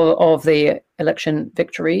 of the election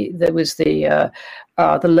victory. There was the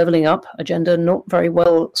levelling up agenda, not very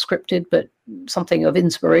well scripted, but something of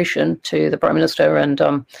inspiration to the Prime Minister and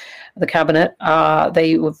the cabinet.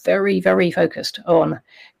 They were very, very focused on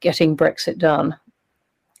getting Brexit done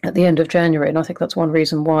at the end of January. And I think that's one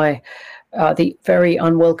reason why the very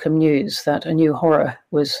unwelcome news that a new horror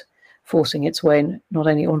was forcing its way not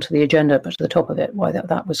only onto the agenda, but to the top of it, why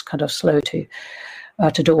that was kind of slow to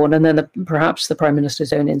dawn. And then perhaps the Prime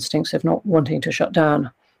Minister's own instincts of not wanting to shut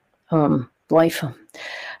down life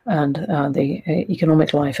and the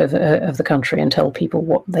economic life of the country and tell people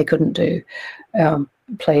what they couldn't do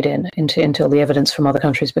played until the evidence from other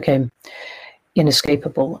countries became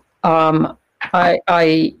inescapable. I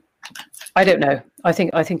don't know. I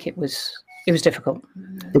think it was difficult.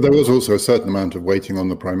 But there was also a certain amount of waiting on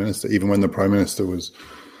the Prime Minister, even when the Prime Minister was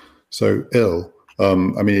so ill.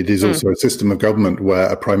 It is also a system of government where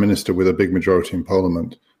a Prime Minister with a big majority in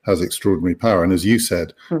Parliament has extraordinary power. And as you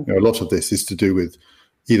said, a lot of this is to do with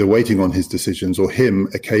either waiting on his decisions or him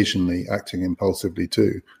occasionally acting impulsively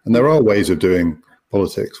too. And there are ways of doing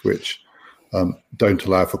politics which don't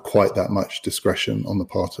allow for quite that much discretion on the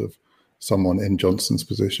part of someone in Johnson's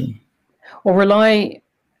position. Or rely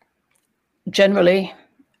generally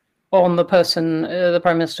on the person, the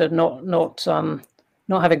Prime Minister, not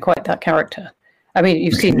having quite that character. I mean,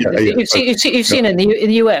 you've seen you've seen in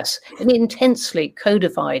the US, an intensely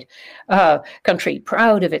codified country,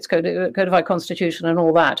 proud of its codified constitution and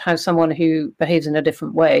all that, how someone who behaves in a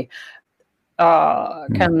different way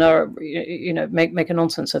can make a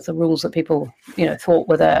nonsense of the rules that people thought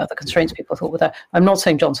were there, the constraints people thought were there. I'm not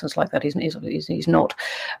saying Johnson's like that. He's not.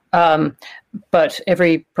 But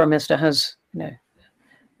every Prime Minister has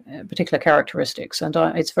particular characteristics, and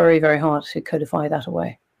it's very, very hard to codify that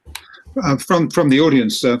away. From the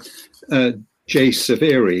audience, Jay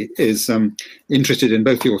Saveri is interested in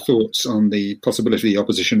both your thoughts on the possibility of the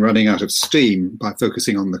opposition running out of steam by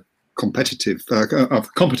focusing on the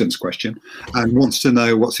competence question, and wants to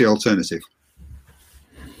know what's the alternative.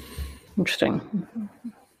 Interesting.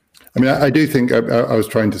 I mean, I do think I was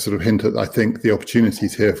trying to sort of hint at, I think the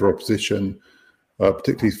opportunities here for opposition,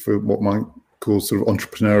 particularly for what might call sort of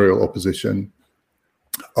entrepreneurial opposition,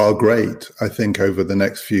 are great. I think over the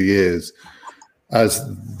next few years, as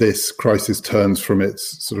this crisis turns from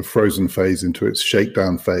its sort of frozen phase into its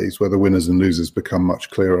shakedown phase, where the winners and losers become much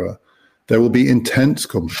clearer, there will be intense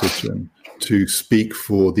competition to speak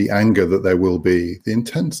for the anger that there will be, the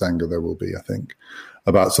intense anger there will be, I think,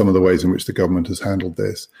 about some of the ways in which the government has handled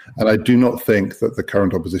this. And I do not think that the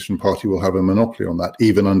current opposition party will have a monopoly on that,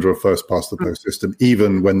 even under a first-past-the-post system,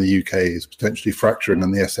 even when the UK is potentially fracturing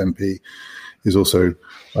and the SNP is also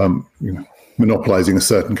monopolising a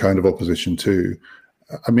certain kind of opposition too.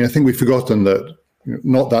 I mean, I think we've forgotten that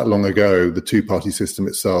not that long ago, the two-party system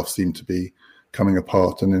itself seemed to be coming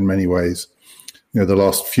apart, and in many ways, the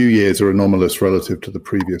last few years are anomalous relative to the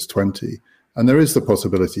previous 20. And there is the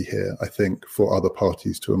possibility here, I think, for other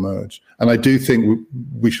parties to emerge. And I do think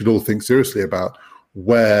we should all think seriously about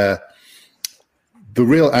where the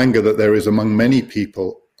real anger that there is among many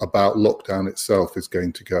people about lockdown itself is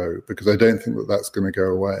going to go, because I don't think that that's going to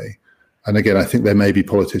go away. And again, I think there may be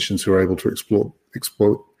politicians who are able to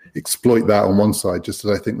exploit that on one side, just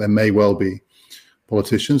as I think there may well be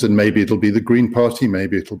politicians, and maybe it'll be the Green Party,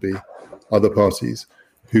 maybe it'll be other parties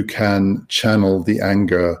who can channel the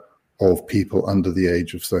anger of people under the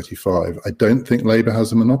age of 35. I don't think Labour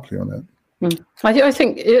has a monopoly on it. I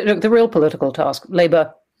think the real political task,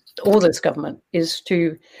 Labour or this government, is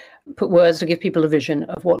to put words, to give people a vision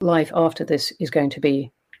of what life after this is going to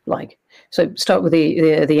be like. So start with the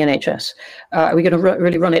NHS. Are we going to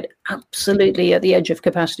really run it absolutely at the edge of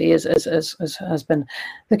capacity, as has been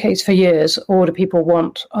the case for years, or do people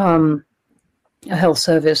want a health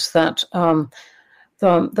service that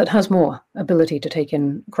has more ability to take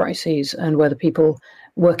in crises, and where the people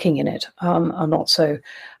working in it are not so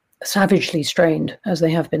savagely strained as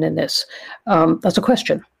they have been in this? That's a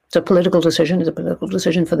question. It's a political decision. It's a political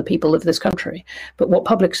decision for the people of this country. But what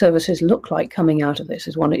public services look like coming out of this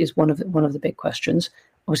is one of the big questions.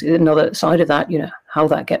 Obviously, another side of that, how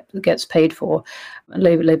that gets paid for. And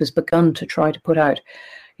Labour's begun to try to put out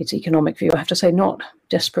its economic view. I have to say, not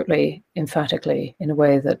desperately, emphatically, in a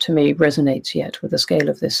way that to me resonates yet with the scale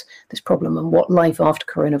of this problem and what life after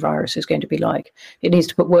coronavirus is going to be like. It needs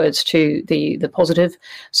to put words to the positive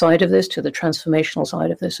side of this, to the transformational side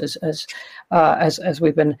of this, as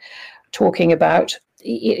we've been talking about.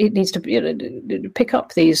 it needs to pick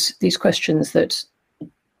up these questions that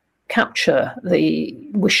capture the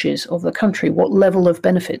wishes of the country. What level of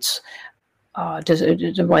benefits does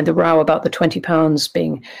mind the row about the £20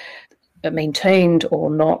 being maintained or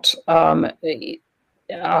not? I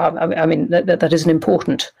mean, that is an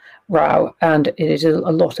important row, and it is a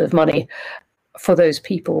lot of money for those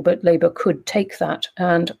people. But Labour could take that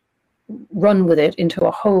and run with it into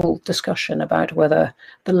a whole discussion about whether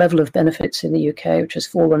the level of benefits in the UK, which has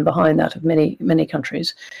fallen behind that of many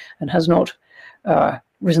countries and has not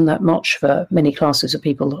risen that much for many classes of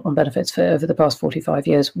people on benefits for over the past 45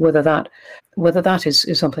 years, whether that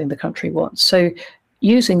is something the country wants. So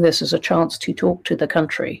using this as a chance to talk to the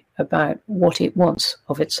country about what it wants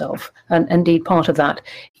of itself. And indeed, part of that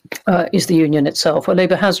is the union itself. Well,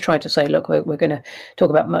 Labour has tried to say, look, we're going to talk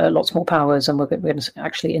about lots more powers, and we're going to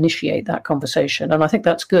actually initiate that conversation. And I think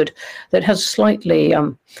that's good. That has slightly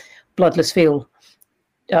bloodless feel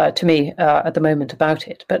to me at the moment about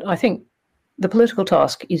it. But I think the political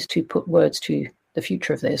task is to put words to the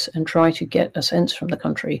future of this and try to get a sense from the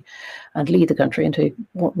country and lead the country into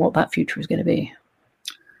what that future is going to be.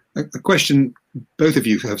 A question both of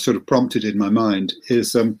you have sort of prompted in my mind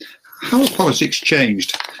is how have politics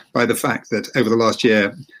changed by the fact that over the last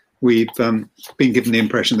year we've been given the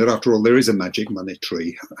impression that after all there is a magic money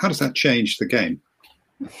tree? How does that change the game?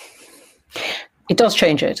 It does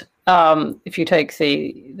change it. If you take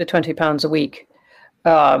the £20 a week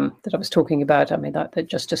that I was talking about, I mean that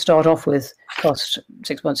just to start off with cost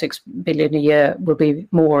 6.6 billion a year, will be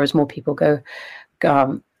more as more people go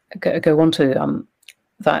on to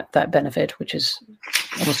that benefit, which is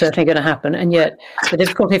almost certainly going to happen. And yet the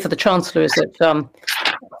difficulty for the Chancellor is that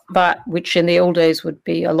that which in the old days would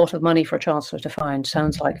be a lot of money for a Chancellor to find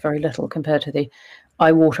sounds like very little compared to the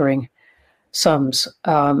eye-watering sums.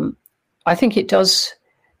 I think it does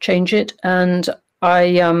change it, and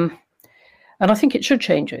I think it should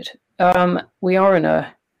change it. We are in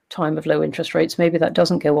a time of low interest rates. Maybe that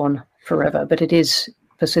doesn't go on forever, but it is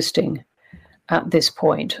persisting at this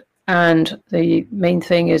point. And the main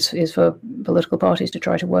thing is for political parties to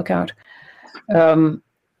try to work out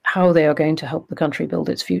how they are going to help the country build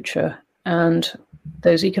its future. And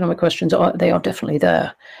those economic questions are definitely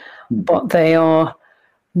there, but they are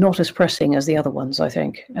not as pressing as the other ones, I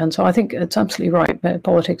think. And so I think it's absolutely right.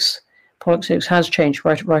 Politics has changed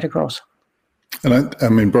right across. And I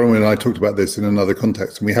mean, Bronwyn and I talked about this in another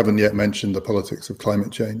context, and we haven't yet mentioned the politics of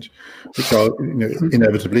climate change, which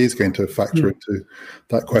inevitably is going to factor into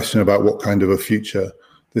that question about what kind of a future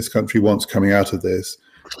this country wants coming out of this.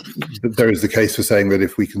 There is the case for saying that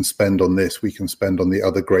if we can spend on this, we can spend on the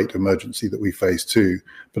other great emergency that we face too.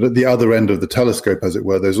 But at the other end of the telescope, as it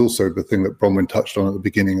were, there's also the thing that Bronwyn touched on at the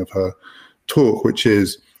beginning of her talk, which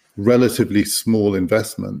is relatively small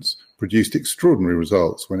investments produced extraordinary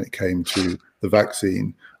results when it came to the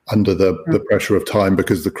vaccine under the pressure of time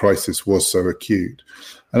because the crisis was so acute.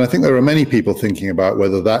 And I think there are many people thinking about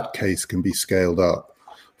whether that case can be scaled up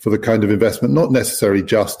for the kind of investment, not necessarily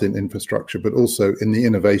just in infrastructure, but also in the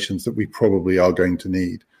innovations that we probably are going to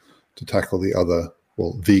need to tackle the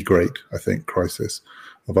great, I think, crisis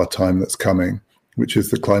of our time that's coming, which is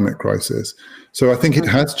the climate crisis. So I think it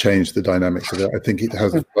has changed the dynamics of it. I think it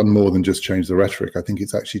has done more than just change the rhetoric. I think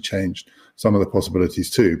it's actually changed some of the possibilities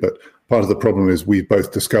too. But part of the problem is we've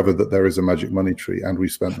both discovered that there is a magic money tree and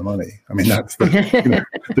we've spent the money. I mean, that's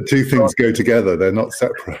the two things go together. They're not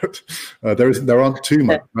separate. There aren't too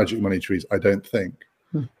much magic money trees, I don't think.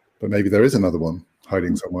 But maybe there is another one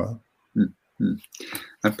hiding somewhere. And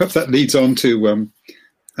perhaps that leads on to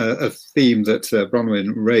a theme that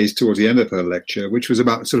Bronwyn raised towards the end of her lecture, which was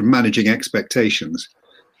about sort of managing expectations.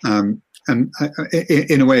 And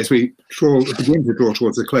in a way, as we begin to draw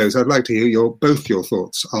towards the close, I'd like to hear both your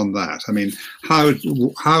thoughts on that. I mean, how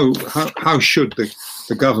should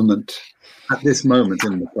the government at this moment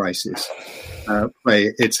in the crisis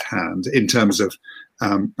play its hand in terms of,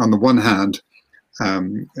 on the one hand,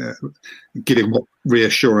 giving what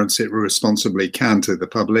reassurance it responsibly can to the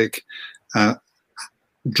public,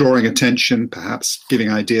 drawing attention, perhaps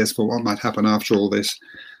giving ideas for what might happen after all this,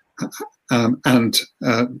 and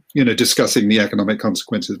discussing the economic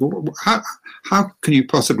consequences. How can you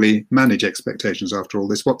possibly manage expectations after all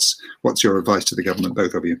this? What's your advice to the government,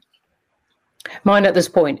 both of you? Mine at this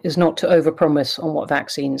point is not to overpromise on what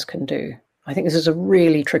vaccines can do. I think this is a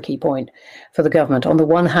really tricky point for the government. On the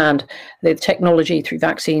one hand, the technology through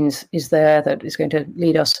vaccines is there that is going to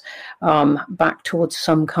lead us back towards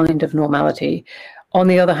some kind of normality. On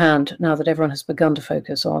the other hand, now that everyone has begun to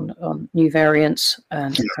focus on new variants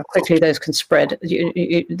and how quickly those can spread,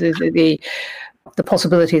 the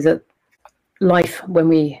possibility that life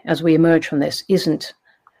as we emerge from this isn't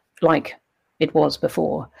like it was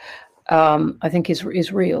before, I think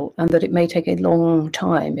is real, and that it may take a long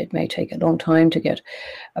time. It may take a long time to get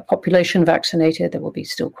a population vaccinated. There will be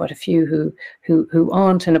still quite a few who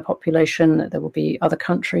aren't in a population. There will be other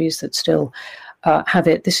countries that still have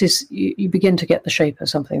it. This is you begin to get the shape of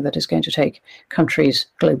something that is going to take countries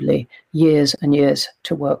globally years and years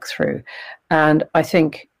to work through. And I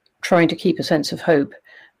think trying to keep a sense of hope,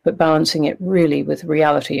 but balancing it really with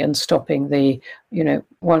reality and stopping the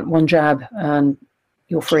one jab and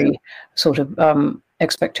you're free sort of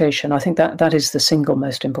expectation. I think that is the single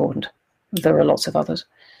most important. There are lots of others.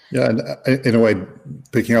 Yeah, and in a way,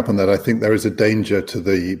 picking up on that, I think there is a danger to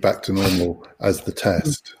the back to normal as the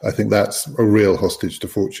test. I think that's a real hostage to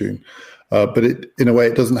fortune. But in a way,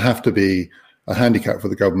 it doesn't have to be a handicap for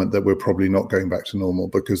the government that we're probably not going back to normal,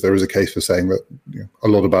 because there is a case for saying that a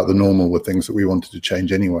lot about the normal were things that we wanted to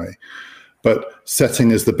change anyway. But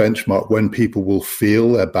setting as the benchmark when people will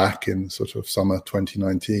feel they're back in sort of summer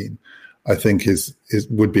 2019, I think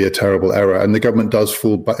would be a terrible error. And the government does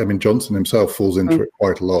fall back. I mean, Johnson himself falls into it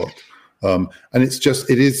quite a lot. And it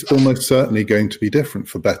is almost certainly going to be different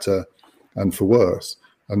for better and for worse.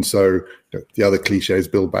 And so the other cliche is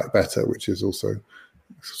build back better, which is also,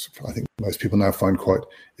 I think most people now find quite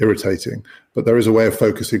irritating. But there is a way of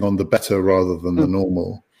focusing on the better rather than the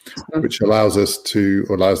normal, which allows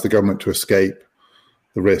the government to escape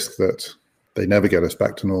the risk that they never get us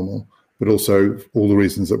back to normal, but also all the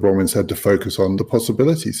reasons that Bronwyn said, to focus on the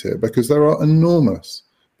possibilities here, because there are enormous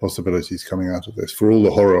possibilities coming out of this for all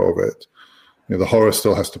the horror of it. The horror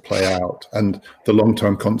still has to play out, and the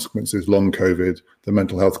long-term consequences, long COVID, the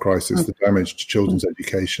mental health crisis, the damage to children's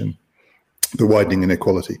education, the widening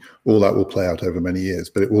inequality, all that will play out over many years,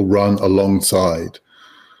 but it will run alongside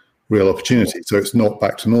real opportunity. So it's not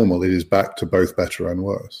back to normal, it is back to both better and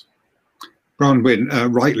worse. Bronwyn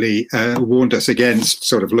rightly warned us against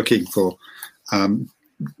sort of looking for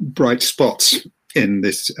bright spots in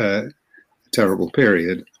this terrible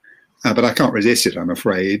period, but I can't resist it, I'm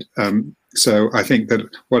afraid. So I think that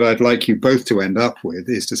what I'd like you both to end up with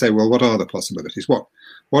is to say, well, what are the possibilities?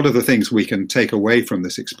 What are the things we can take away from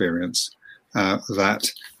this experience that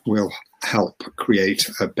will help create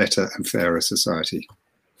a better and fairer society?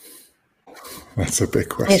 That's a big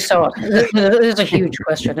question. It is a huge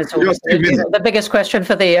question. It's always the biggest question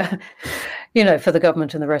for the, for the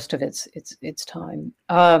government and the rest of its time.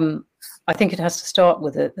 I think it has to start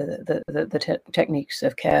with the techniques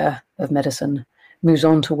of care, of medicine, moves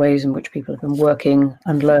on to ways in which people have been working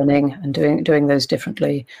and learning and doing those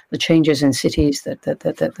differently. The changes in cities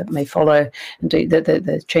that may follow, and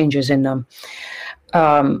the changes in the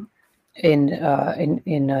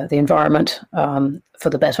environment for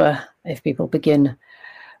the better, if people begin,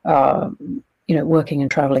 working and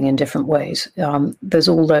traveling in different ways. There's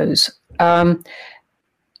all those.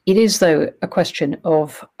 It is, though, a question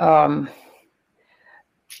of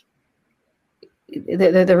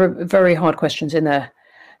there are very hard questions in there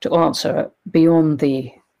to answer beyond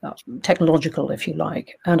the technological, if you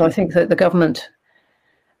like. And I think that the governments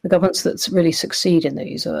that really succeed in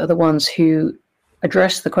these are the ones who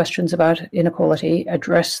address the questions about inequality,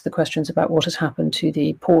 address the questions about what has happened to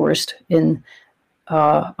the poorest in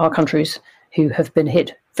our countries who have been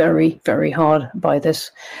hit very, very hard by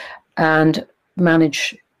this, and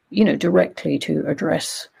manage, directly to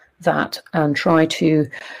address that and try to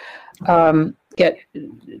get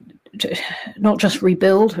to not just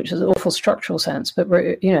rebuild, which is an awful structural sense, but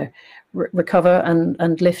recover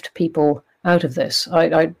and lift people out of this.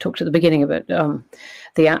 I talked at the beginning about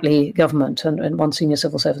the Attlee government, and one senior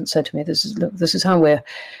civil servant said to me, this is how we're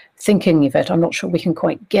thinking, Yvette. I'm not sure we can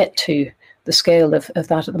quite get to the scale of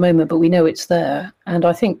that at the moment, but we know it's there. And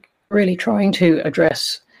I think really trying to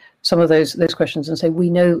address some of those questions and say, we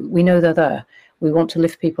know they're there. We want to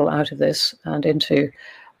lift people out of this and into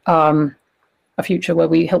a future where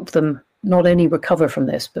we help them not only recover from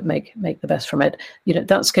this, but make the best from it.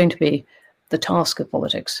 That's going to be the task of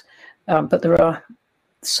politics. But there are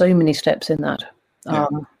so many steps in that.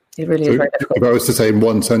 It really is very difficult. If I was to say in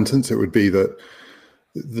one sentence, it would be that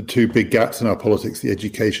the two big gaps in our politics, the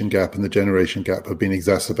education gap and the generation gap, have been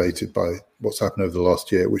exacerbated by what's happened over the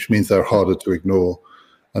last year, which means they're harder to ignore.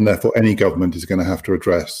 And therefore, any government is going to have to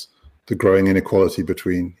address the growing inequality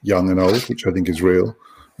between young and old, which I think is real,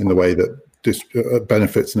 in the way that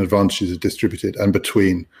benefits and advantages are distributed, and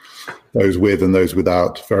between those with and those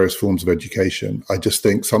without various forms of education. I just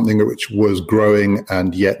think something which was growing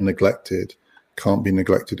and yet neglected can't be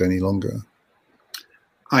neglected any longer.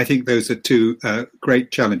 I think those are two great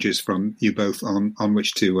challenges from you both on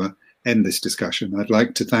which to end this discussion. I'd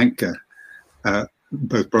like to thank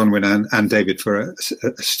both Bronwyn and David for a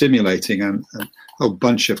stimulating and a whole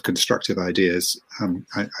bunch of constructive ideas.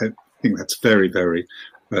 I think that's very, very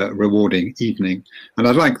rewarding evening. And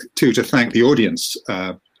I'd like to thank the audience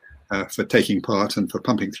for taking part and for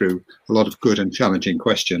pumping through a lot of good and challenging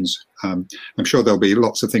questions. I'm sure there'll be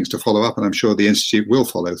lots of things to follow up, and I'm sure the Institute will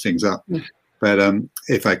follow things up. But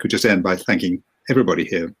if I could just end by thanking everybody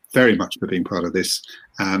here very much for being part of this,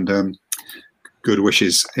 and good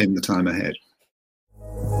wishes in the time ahead.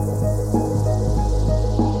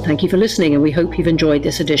 Thank you for listening, and we hope you've enjoyed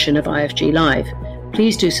this edition of IFG Live.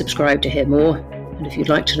 Please do subscribe to hear more, and if you'd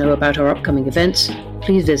like to know about our upcoming events,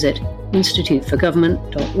 please visit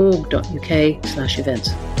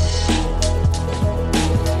instituteforgovernment.org.uk/events.